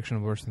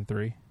Resurrection worse than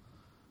 3?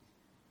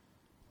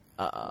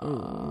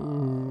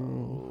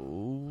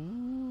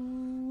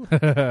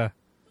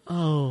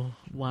 Oh,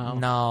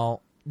 wow.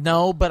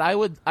 No, but I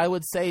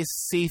would say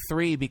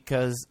C3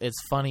 because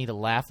it's funny to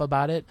laugh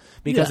about it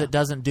because Yeah. it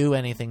doesn't do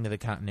anything to the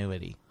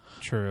continuity.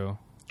 True.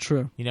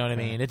 True. You know what I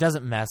mean? It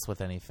doesn't mess with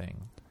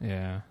anything.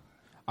 Yeah.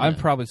 I'm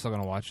probably still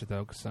going to watch it,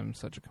 though, because I'm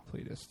such a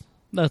completist.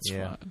 That's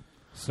Yeah. fine.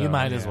 So, You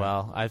might as yeah.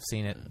 well. I've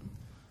seen it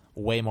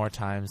way more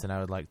times than I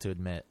would like to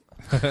admit.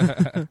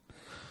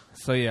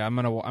 So, yeah, I'm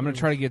gonna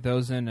try to get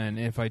those in, and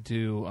if I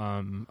do,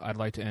 I'd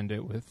like to end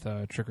it with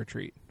Trick or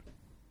Treat.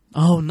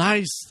 Oh,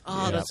 nice.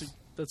 Oh, Yeah.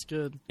 that's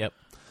good. Yep.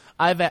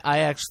 I've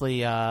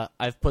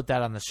put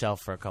that on the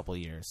shelf for a couple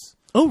years.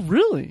 Oh,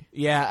 really?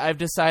 Yeah, I've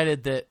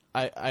decided that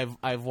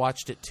I've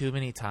watched it too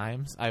many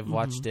times. I've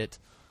watched it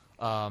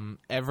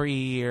every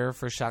year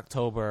for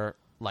Shocktober,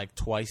 like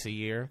twice a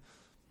year,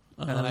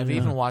 and then I've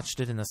even watched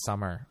it in the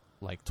summer,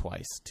 like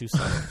twice, 2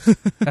 summers.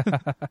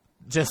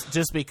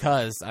 just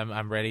because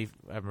I'm ready.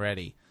 I'm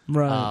ready.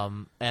 Right.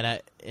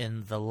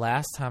 And the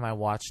last time I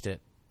watched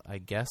it, I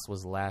guess,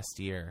 was last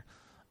year.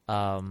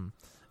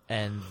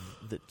 And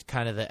the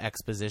kind of the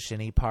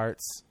exposition-y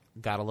parts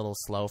got a little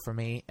slow for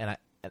me, and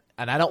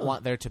I don't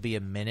want there to be a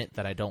minute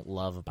that I don't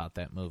love about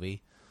that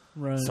movie.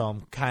 Right. So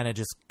I'm kind of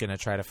just gonna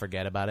try to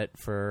forget about it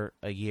for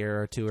a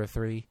year or 2 or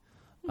 3.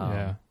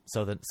 Yeah.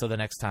 So the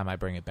next time I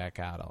bring it back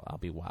out, I'll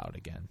be wowed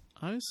again.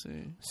 I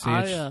see. See,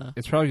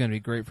 it's probably going to be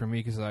great for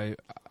me because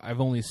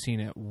I've only seen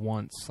it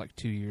once, like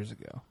 2 years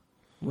ago.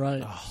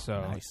 Right. So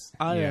Nice.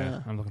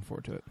 I'm looking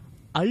forward to it.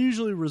 I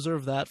usually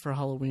reserve that for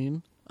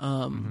Halloween.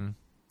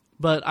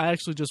 But I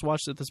actually just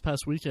watched it this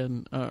past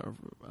weekend.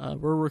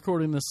 We're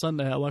recording this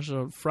Sunday. I watched it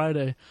on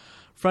Friday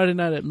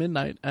night at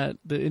midnight at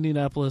the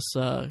Indianapolis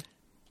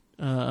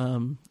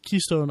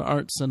Keystone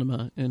Art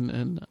Cinema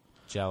in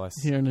Jealous.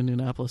 here in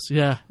Indianapolis.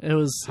 Yeah, it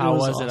was. How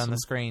was awesome. it on the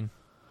screen?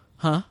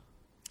 Huh?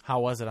 How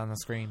was it on the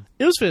screen?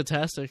 It was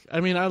fantastic. I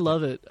mean, I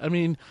love it. I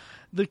mean,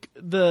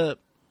 the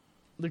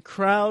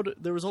crowd.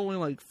 There was only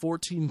like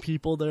 14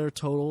 people there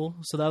total,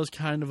 so that was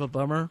kind of a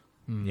bummer.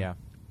 Yeah.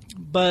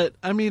 But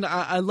I mean,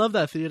 I love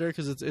that theater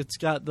because it's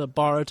got the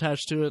bar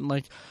attached to it, and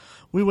like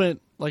we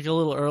went like a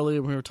little early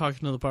and we were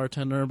talking to the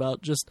bartender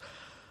about just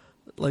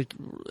like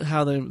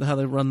how they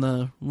run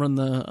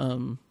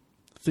the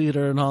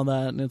theater and all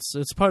that, and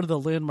it's part of the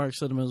Landmark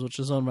Cinemas, which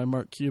is owned by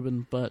Mark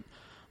Cuban, but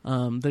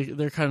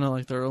they're kind of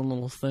like their own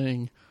little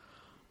thing.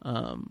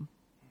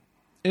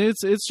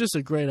 It's just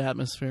a great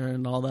atmosphere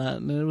and all that,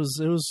 and it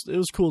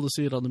was cool to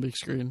see it on the big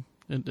screen.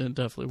 It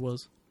definitely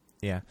was.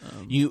 Yeah.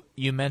 You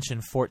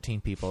mentioned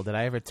 14 people. Did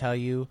I ever tell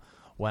you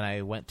when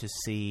I went to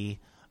see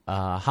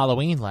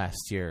Halloween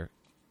last year,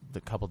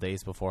 the couple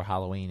days before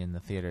Halloween in the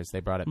theaters, they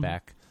brought it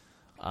back.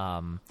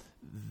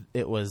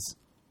 It was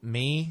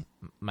me,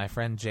 my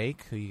friend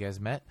Jake, who you guys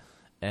met,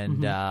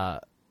 and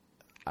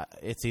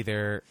it's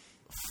either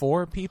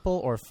 4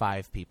 people or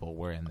 5 people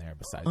were in there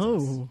besides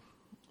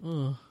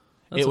us.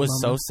 It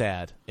was so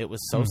sad. It was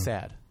so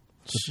sad.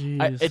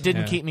 Jeez. It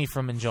didn't keep me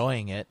from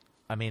enjoying it.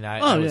 I mean,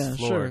 I was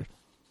floored. Sure.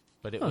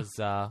 But it was,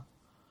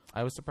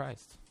 I was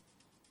surprised.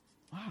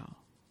 Wow.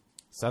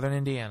 Southern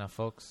Indiana,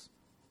 folks.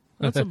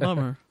 That's a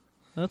bummer.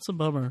 That's a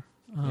bummer.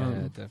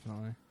 Yeah,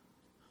 definitely.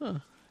 Huh.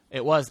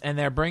 It was, and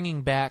they're bringing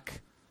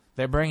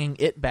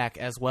it back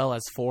as well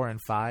as 4 and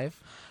 5.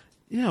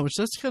 Yeah, which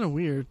that's kind of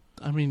weird.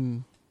 I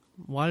mean,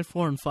 why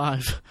 4 and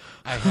 5?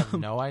 I have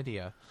no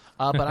idea,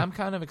 but I'm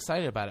kind of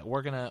excited about it.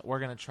 We're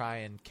gonna try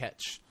and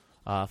catch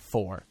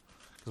 4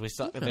 because we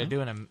saw they're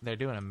doing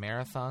a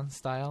marathon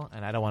style,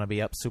 and I don't want to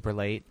be up super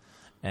late.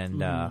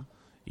 And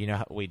you know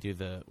how we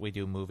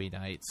do movie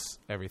nights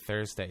every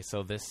Thursday.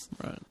 So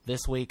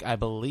this week I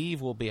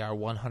believe will be our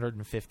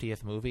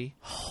 150th movie.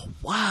 Oh,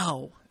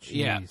 wow! Jeez.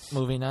 Yeah,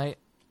 movie night,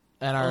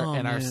 and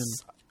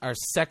our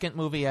second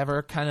movie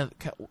ever. Kind of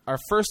our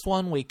first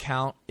one we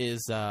count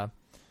is Scott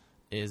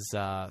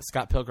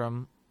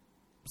Pilgrim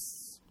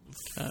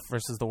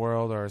versus the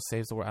World or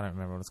Saves the World. I don't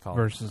remember what it's called.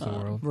 Versus the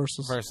World.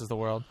 Versus the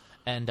World.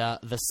 And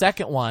the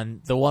second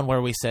one, the one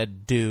where we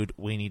said, dude,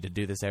 we need to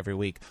do this every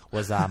week,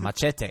 was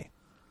Machete.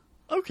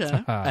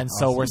 Okay. And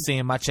so we're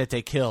seeing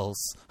Machete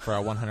Kills for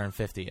our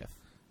 150th.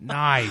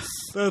 Nice.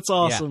 That's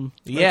awesome.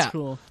 Yeah. That's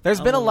cool. There's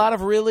been a lot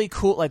of really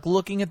cool, like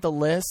looking at the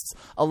lists,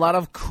 a lot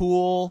of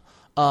cool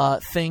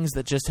things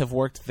that just have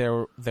worked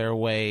their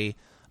way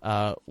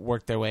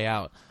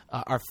out.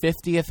 Our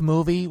 50th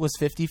movie was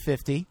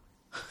 50-50.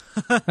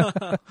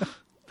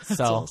 That's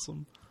so,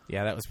 awesome.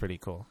 Yeah, that was pretty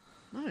cool.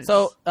 Nice.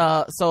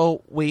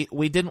 So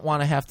we didn't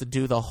want to have to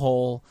do the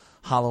whole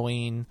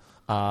Halloween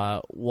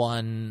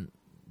 1,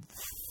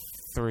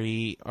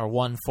 3, or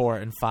 1, 4,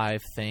 and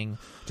 5 thing,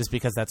 just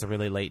because that's a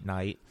really late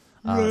night.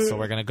 So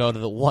we're gonna go to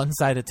the one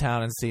side of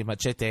town and see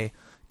Machete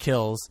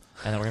Kills,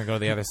 and then we're gonna go to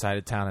the other side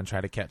of town and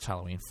try to catch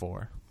Halloween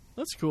 4.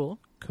 That's cool.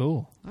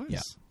 Cool.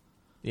 Nice.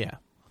 Yeah.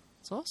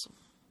 That's awesome.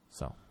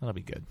 So that'll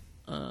be good.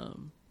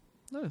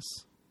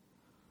 Nice.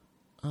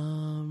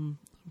 I'm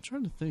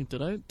trying to think.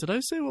 Did I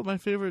say what my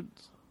favorite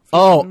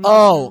movie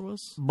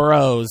was?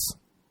 Bros.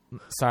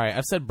 Sorry,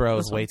 I've said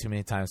bros way too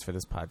many times for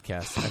this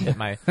podcast.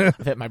 I've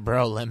hit my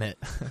bro limit.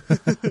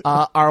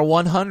 Our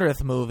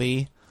 100th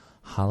movie,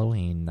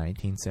 Halloween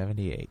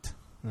 1978.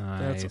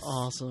 Nice. That's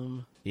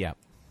awesome. Yep.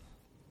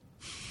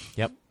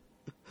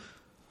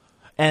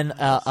 And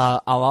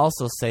I'll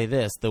also say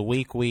this: the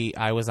week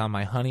I was on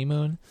my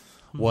honeymoon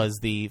was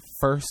the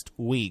first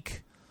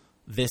week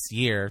this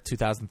year,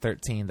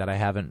 2013, that I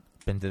haven't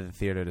been to the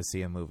theater to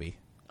see a movie.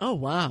 Oh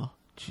wow!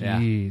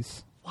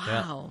 Jeez.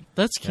 Wow,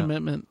 that's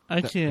commitment.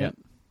 I can't.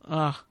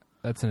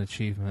 That's an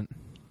achievement.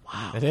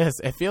 Wow, it is.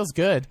 It feels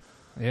good.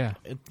 Yeah.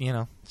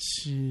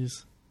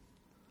 Jeez.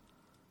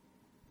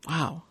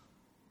 Wow,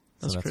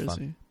 that's crazy.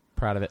 Fun.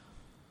 Proud of it.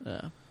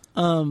 Yeah.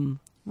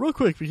 Real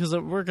quick, because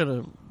we're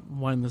gonna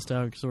wind this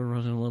down because we're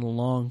running a little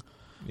long.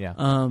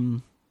 Yeah.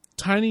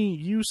 Tiny,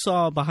 you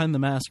saw Behind the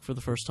Mask for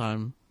the first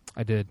time.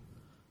 I did.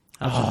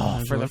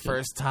 For the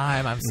first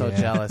time, I'm so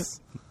jealous.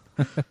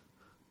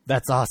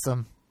 That's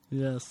awesome.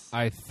 Yes.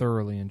 I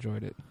thoroughly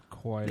enjoyed it.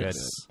 Quite a bit.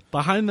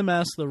 Behind the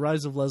Mask, The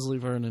Rise of Leslie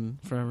Vernon,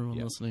 for everyone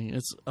listening.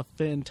 It's a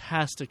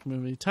fantastic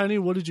movie. Tiny,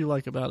 what did you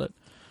like about it?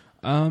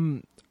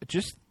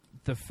 Just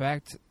the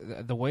fact,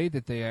 the way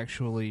that they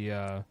actually,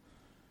 the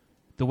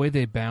way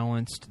they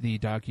balanced the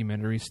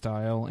documentary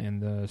style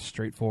and the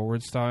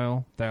straightforward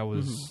style, that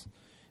was,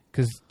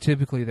 because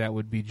typically that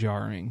would be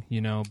jarring,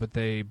 but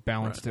they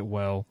balanced it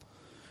well.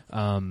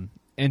 And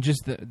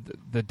just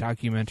the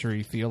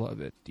documentary feel of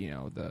it,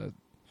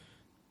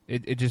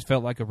 it just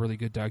felt like a really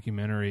good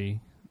documentary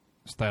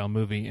style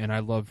movie, and I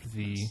loved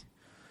the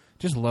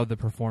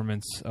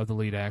performance of the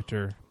lead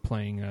actor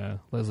playing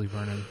Leslie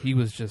Vernon. He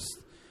was just,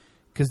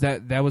 because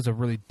that was a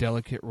really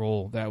delicate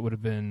role. That would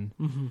have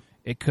been,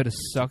 it could have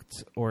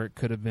sucked, or it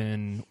could have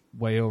been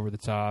way over the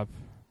top.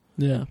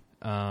 Yeah,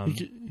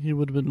 he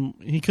would have been.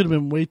 He could have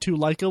been way too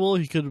likable.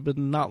 He could have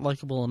been not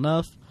likable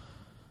enough.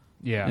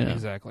 Yeah,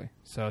 exactly.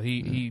 So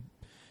he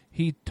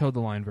towed the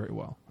line very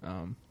well.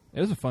 It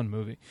was a fun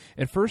movie.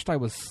 At first, I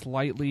was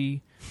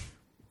slightly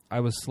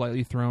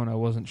thrown. I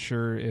wasn't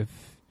sure if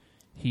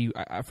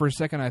for a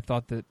second, I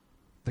thought that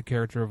the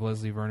character of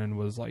Leslie Vernon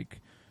was like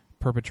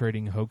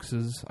perpetrating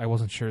hoaxes. I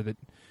wasn't sure that.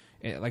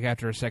 Like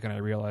after a second, I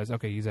realized,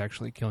 okay, he's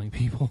actually killing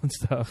people and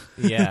stuff.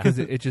 Yeah, because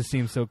it just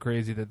seemed so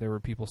crazy that there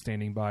were people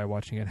standing by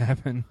watching it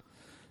happen.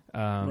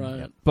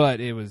 Right. But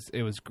it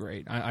was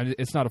great.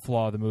 It's not a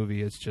flaw of the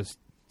movie. It's just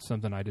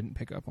something I didn't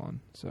pick up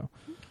on. So,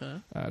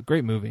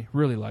 great movie.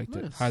 Really liked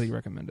it. Highly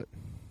recommend it.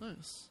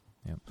 Nice.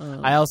 Yeah.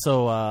 I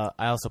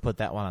also put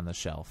that one on the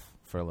shelf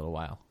for a little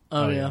while.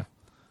 Oh yeah,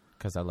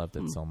 because I loved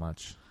it so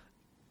much.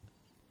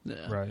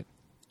 Yeah. Right.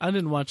 I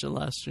didn't watch it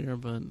last year,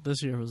 but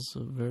this year was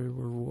very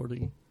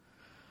rewarding.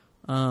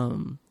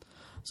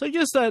 So I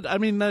guess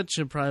that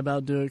should probably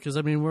about do it,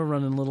 because we're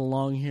running a little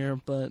long here,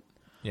 but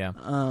yeah.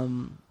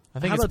 I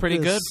think it's pretty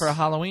good for a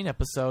Halloween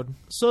episode.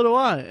 So do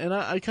I, and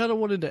I kind of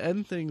wanted to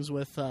end things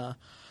with.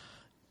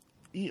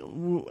 We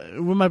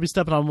might be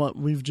stepping on what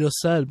we've just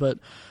said, but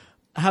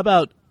how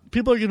about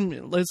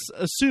let's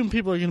assume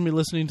people are going to be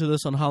listening to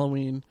this on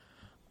Halloween.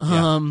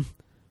 Yeah.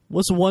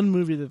 What's one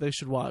movie that they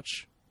should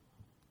watch?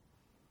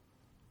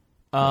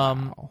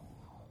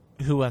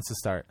 Who wants to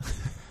start?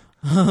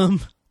 I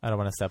don't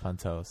want to step on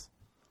toes.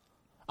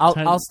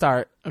 I'll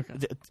start. Okay.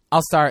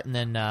 I'll start, and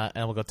then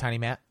and we'll go Tiny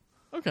Matt.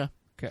 Okay.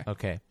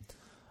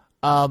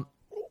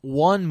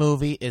 One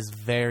movie is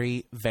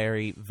very,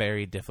 very,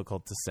 very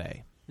difficult to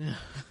say. Yeah.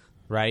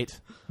 Right?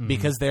 Mm-hmm.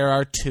 Because there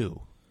are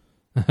two.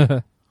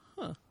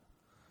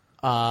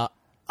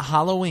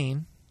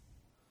 Halloween.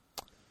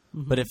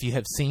 Mm-hmm. But if you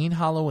have seen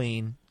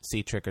Halloween,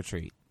 see Trick or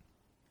Treat.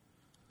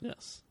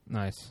 Yes.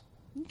 Nice.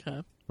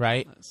 Okay.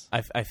 Right? Nice.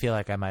 I feel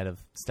like I might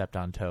have stepped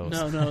on toes.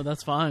 No,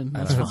 that's fine.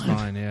 That's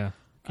fine, yeah.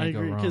 I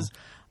agree, because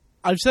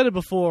I've said it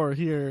before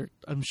here,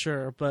 I'm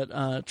sure,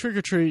 but Trick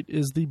or Treat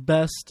is the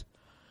best.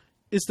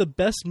 It's the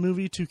best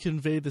movie to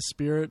convey the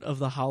spirit of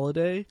the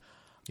holiday.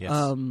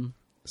 Yes.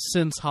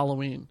 Since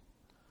Halloween.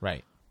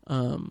 Right.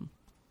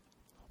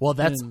 Well,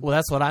 that's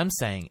what I'm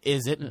saying.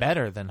 Is it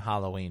better than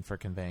Halloween for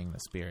conveying the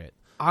spirit?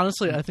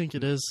 Honestly, I think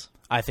it is.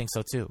 I think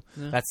so too.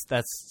 Yeah.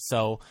 That's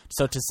so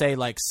to say,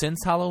 like, since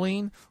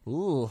Halloween,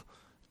 ooh,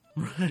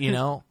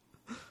 right.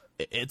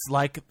 It's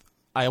like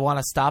I want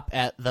to stop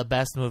at the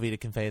best movie to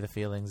convey the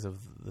feelings of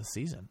the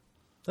season.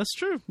 That's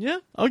true. Yeah,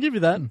 I'll give you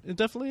that. It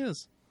definitely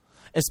is.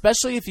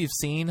 Especially if you've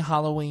seen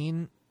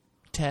Halloween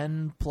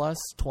 10 plus,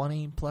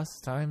 20 plus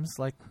times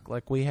like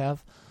we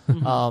have.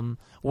 Mm-hmm.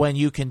 When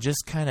you can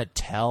just kind of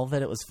tell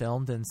that it was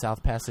filmed in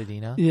South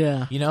Pasadena.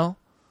 Yeah.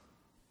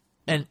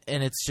 And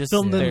it's just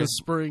filmed in the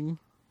spring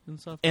and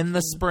stuff. In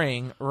the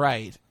spring,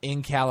 right,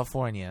 in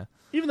California.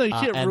 Even though you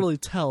can't really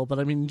tell,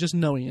 but just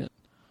knowing it.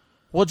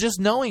 Well, just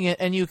knowing it,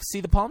 and you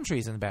see the palm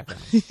trees in the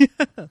background. Yeah.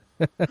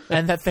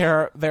 And that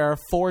there are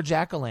 4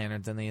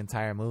 jack-o'-lanterns in the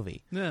entire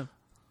movie. Yeah.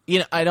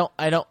 I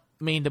don't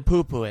mean to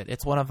poo-poo it.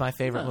 It's one of my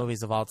favorite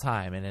movies of all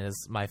time, and it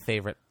is my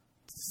favorite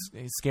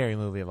scary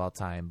movie of all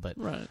time. But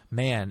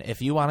man,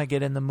 if you want to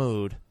get in the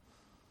mood,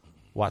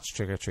 watch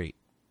Trick or Treat.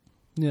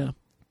 Yeah.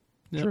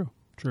 Yep.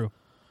 True.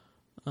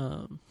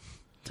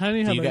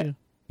 Tiny, how about you?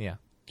 Yeah.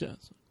 Yes.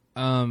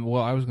 Well,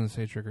 I was going to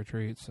say Trick or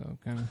Treat, so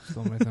kind of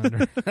stole my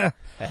thunder.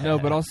 No,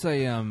 but I'll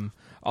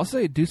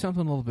say do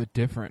something a little bit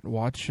different.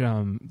 Watch.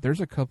 There's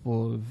a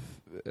couple of,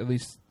 at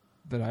least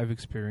that I've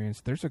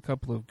experienced. There's a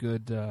couple of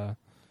good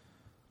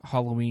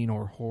Halloween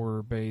or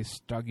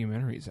horror-based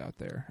documentaries out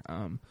there.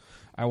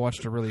 I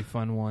watched a really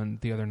fun one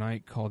the other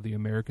night called The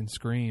American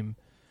Scream.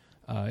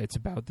 It's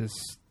about this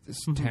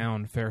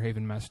town,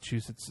 Fairhaven,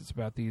 Massachusetts. It's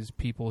about these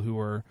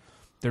people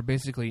they're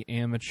basically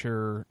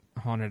amateur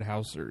haunted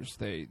housers.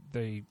 They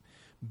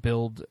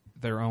build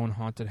their own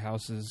haunted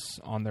houses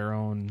out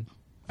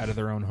of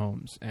their own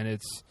homes, and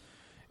it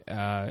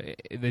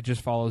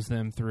just follows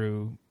them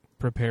through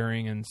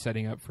preparing and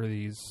setting up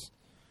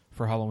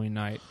for Halloween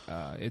night.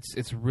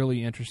 It's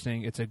really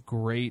interesting. It's a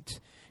great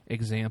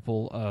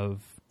example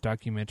of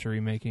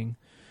documentary making.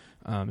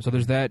 So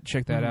there's that.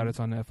 Check that out. It's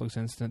on Netflix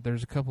Instant.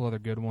 There's a couple other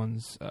good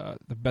ones.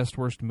 The Best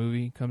Worst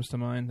Movie comes to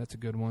mind. That's a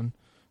good one.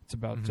 It's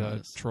about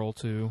Troll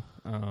 2.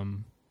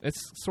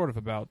 It's sort of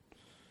about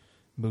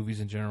movies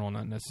in general,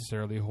 not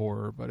necessarily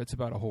horror, but it's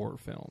about a horror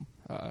film.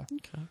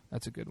 Okay.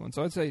 That's a good one.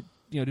 So I'd say,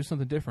 do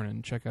something different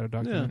and check out a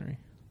documentary.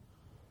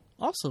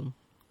 Yeah. Awesome.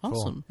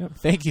 Cool. Yep.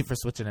 Thank you for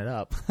switching it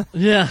up.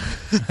 Yeah.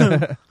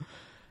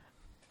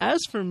 As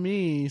for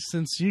me,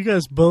 since you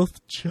guys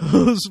both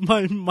chose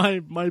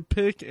my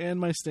pick and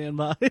my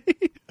standby,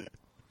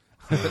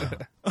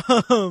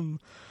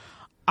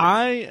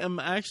 I am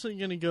actually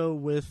going to go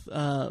with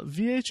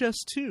VHS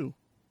 2,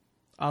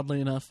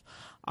 oddly enough.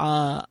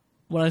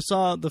 When I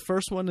saw the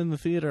first one in the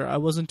theater, I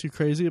wasn't too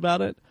crazy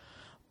about it.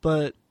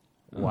 But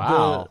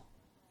wow.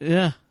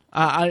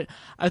 I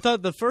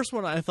thought the first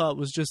one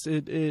was just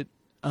it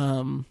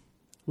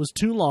was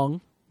too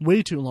long.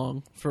 Way too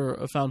long for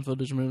a found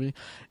footage movie,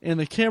 and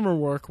the camera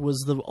work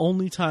was the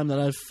only time that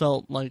I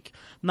felt like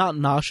not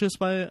nauseous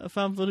by a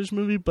found footage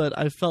movie, but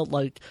I felt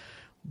like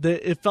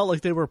it felt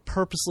like they were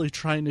purposely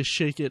trying to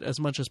shake it as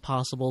much as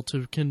possible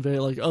to convey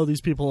like, oh,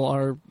 these people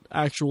are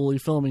actually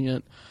filming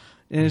it,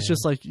 and it's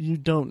just like you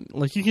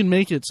can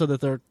make it so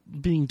that they're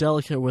being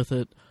delicate with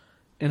it,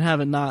 and have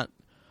it not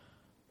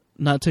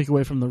take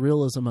away from the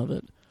realism of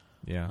it.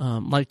 Yeah,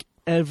 like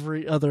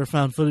every other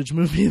found footage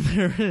movie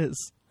there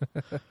is.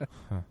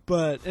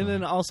 But and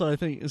then also I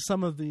think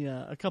some of the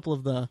a couple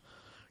of the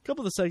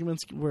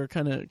segments were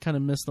kind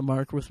of missed the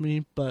mark with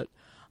me, but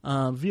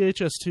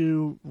VHS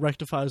 2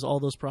 rectifies all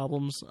those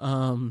problems.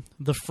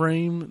 The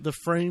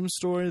frame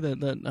story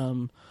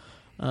that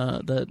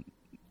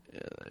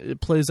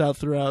it plays out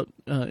throughout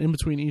in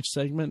between each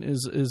segment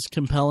is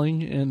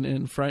compelling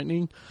and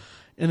frightening.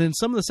 And then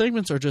some of the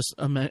segments are just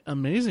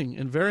amazing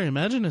and very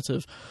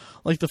imaginative.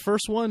 Like the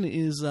first one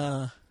is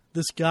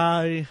this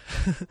guy.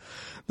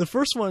 The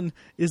first one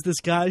is this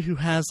guy who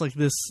has like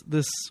this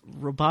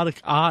robotic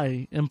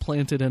eye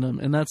implanted in him,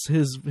 and that's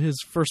his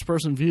first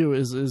person view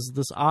is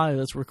this eye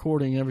that's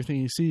recording everything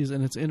he sees,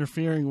 and it's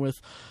interfering with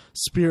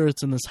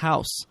spirits in this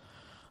house.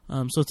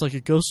 So it's like a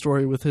ghost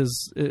story with a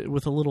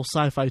little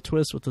sci-fi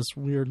twist with this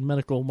weird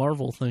medical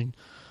Marvel thing.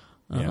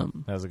 Yeah,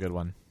 that was a good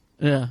one.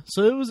 Yeah,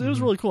 so it was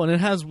really cool, and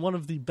it has one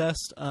of the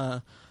best,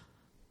 one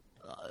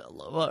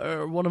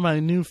of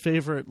my new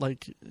favorite,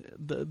 like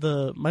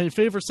my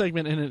favorite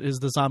segment in it is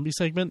the zombie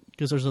segment,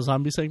 because there's a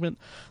zombie segment.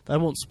 I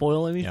won't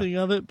spoil anything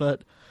of it,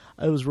 but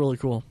it was really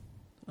cool.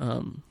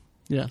 Cool.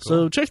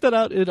 So check that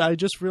out. I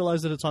just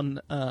realized that it's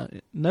on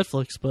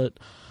Netflix, but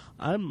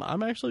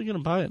I'm actually gonna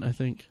buy it. I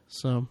think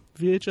so.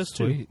 VHS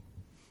Sweet.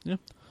 2. Yeah,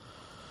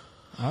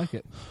 I like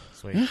it.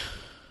 Sweet.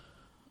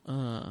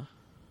 Yeah.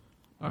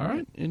 All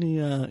right.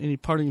 Any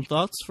parting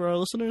thoughts for our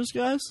listeners,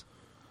 guys?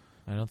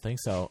 I don't think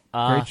so.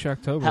 Great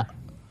Shocktober.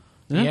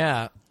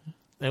 Yeah.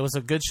 It was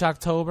a good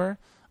Shocktober.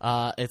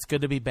 It's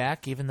good to be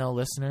back, even though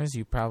listeners,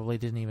 you probably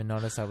didn't even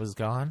notice I was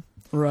gone.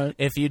 Right.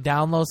 If you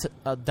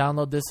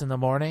download this in the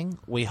morning,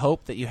 we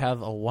hope that you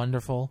have a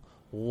wonderful,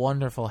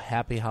 wonderful,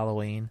 happy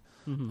Halloween.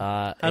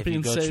 Mm-hmm. If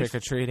you go trick or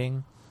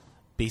treating,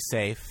 be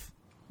safe.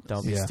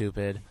 Don't be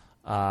stupid.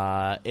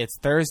 It's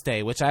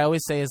Thursday, which I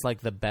always say is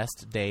like the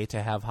best day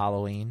to have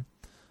Halloween.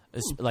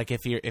 Like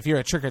if you're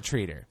a trick or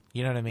treater,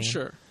 you know what I mean?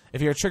 Sure.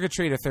 If you're a trick or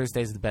treater,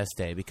 Thursday's the best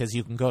day because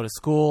you can go to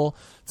school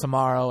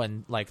tomorrow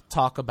and like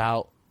talk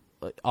about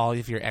all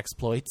of your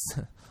exploits,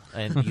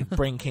 and you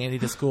bring candy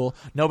to school.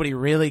 Nobody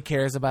really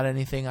cares about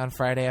anything on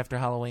Friday after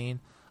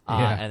Halloween,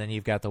 and then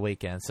you've got the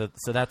weekend. So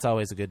that's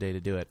always a good day to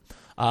do it.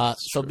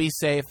 So be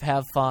safe,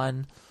 have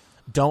fun.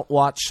 Don't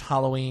watch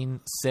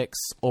Halloween 6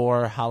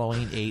 or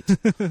Halloween 8,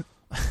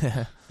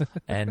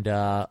 and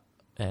have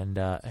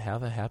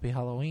a happy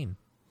Halloween.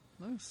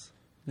 Nice.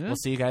 Yeah. We'll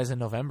see you guys in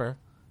November.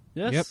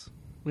 Yes. Yep.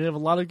 We have a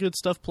lot of good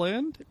stuff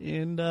planned,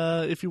 and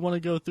if you want to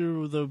go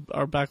through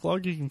our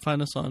backlog, you can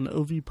find us on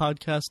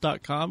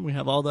ovpodcast.com. We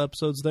have all the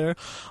episodes there.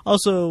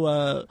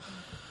 Also,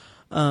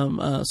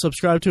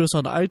 subscribe to us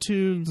on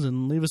iTunes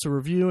and leave us a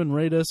review and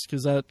rate us,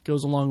 because that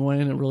goes a long way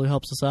and it really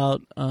helps us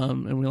out,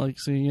 and we like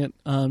seeing it.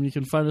 You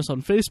can find us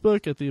on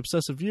Facebook at The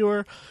Obsessive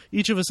Viewer.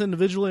 Each of us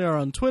individually are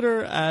on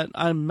Twitter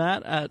I'm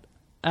Matt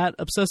at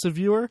Obsessive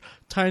Viewer.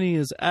 Tiny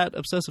is at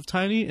Obsessive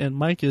Tiny, and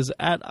Mike is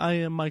at I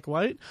Am Mike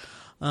White.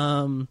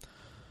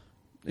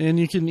 And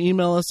you can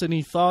email us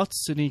any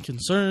thoughts, any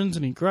concerns,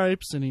 any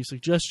gripes, any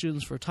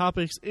suggestions for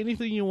topics,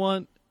 anything you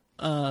want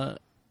to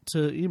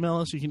email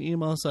us. You can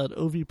email us at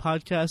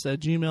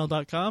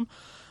ovpodcast@gmail.com.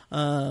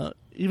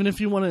 Even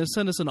if you want to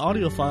send us an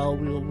audio file,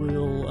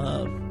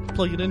 we'll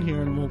plug it in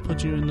here and we'll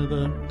put you into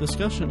the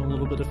discussion a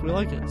little bit if we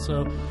like it.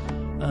 So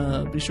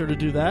be sure to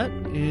do that,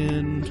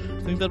 and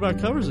I think that about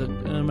covers it.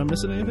 Am I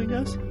missing anything,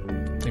 guys?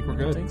 I think we're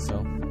good. I think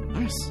so.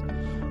 Nice.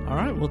 All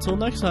right. Well, till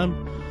next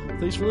time.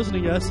 Thanks for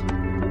listening, guys.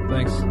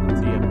 Thanks. See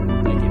you.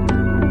 Thank you.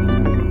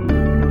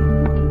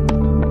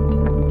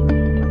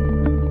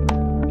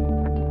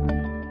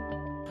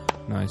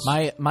 Nice.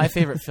 My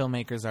favorite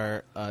filmmakers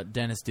are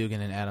Dennis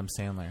Dugan and Adam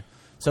Sandler.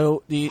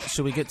 So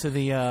should we get to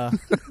the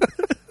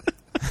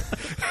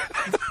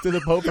to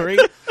the potpourri?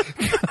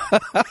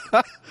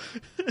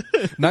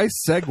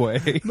 Nice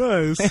segue.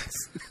 Nice.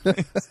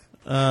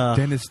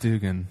 Dennis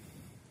Dugan.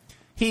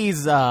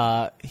 He's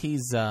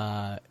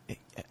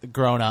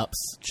Grown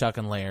Ups, Chuck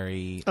and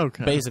Larry.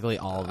 Okay. Basically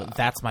all of them.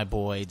 That's My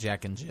Boy,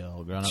 Jack and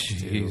Jill, Grown Ups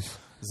 2,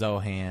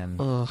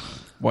 Zohan.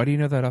 Why do you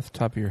know that off the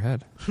top of your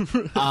head?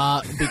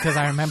 Because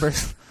I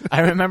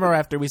remember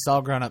after we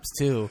saw Grown Ups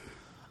 2,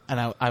 and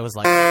I was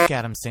like, F***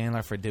 Adam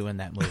Sandler for doing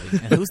that movie.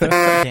 And who's the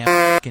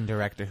damn fucking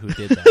director who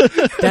did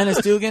that?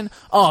 Dennis Dugan?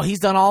 Oh, he's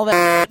done all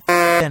that.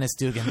 Dennis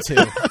Dugan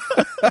too.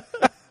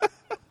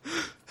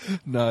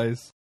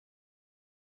 Nice.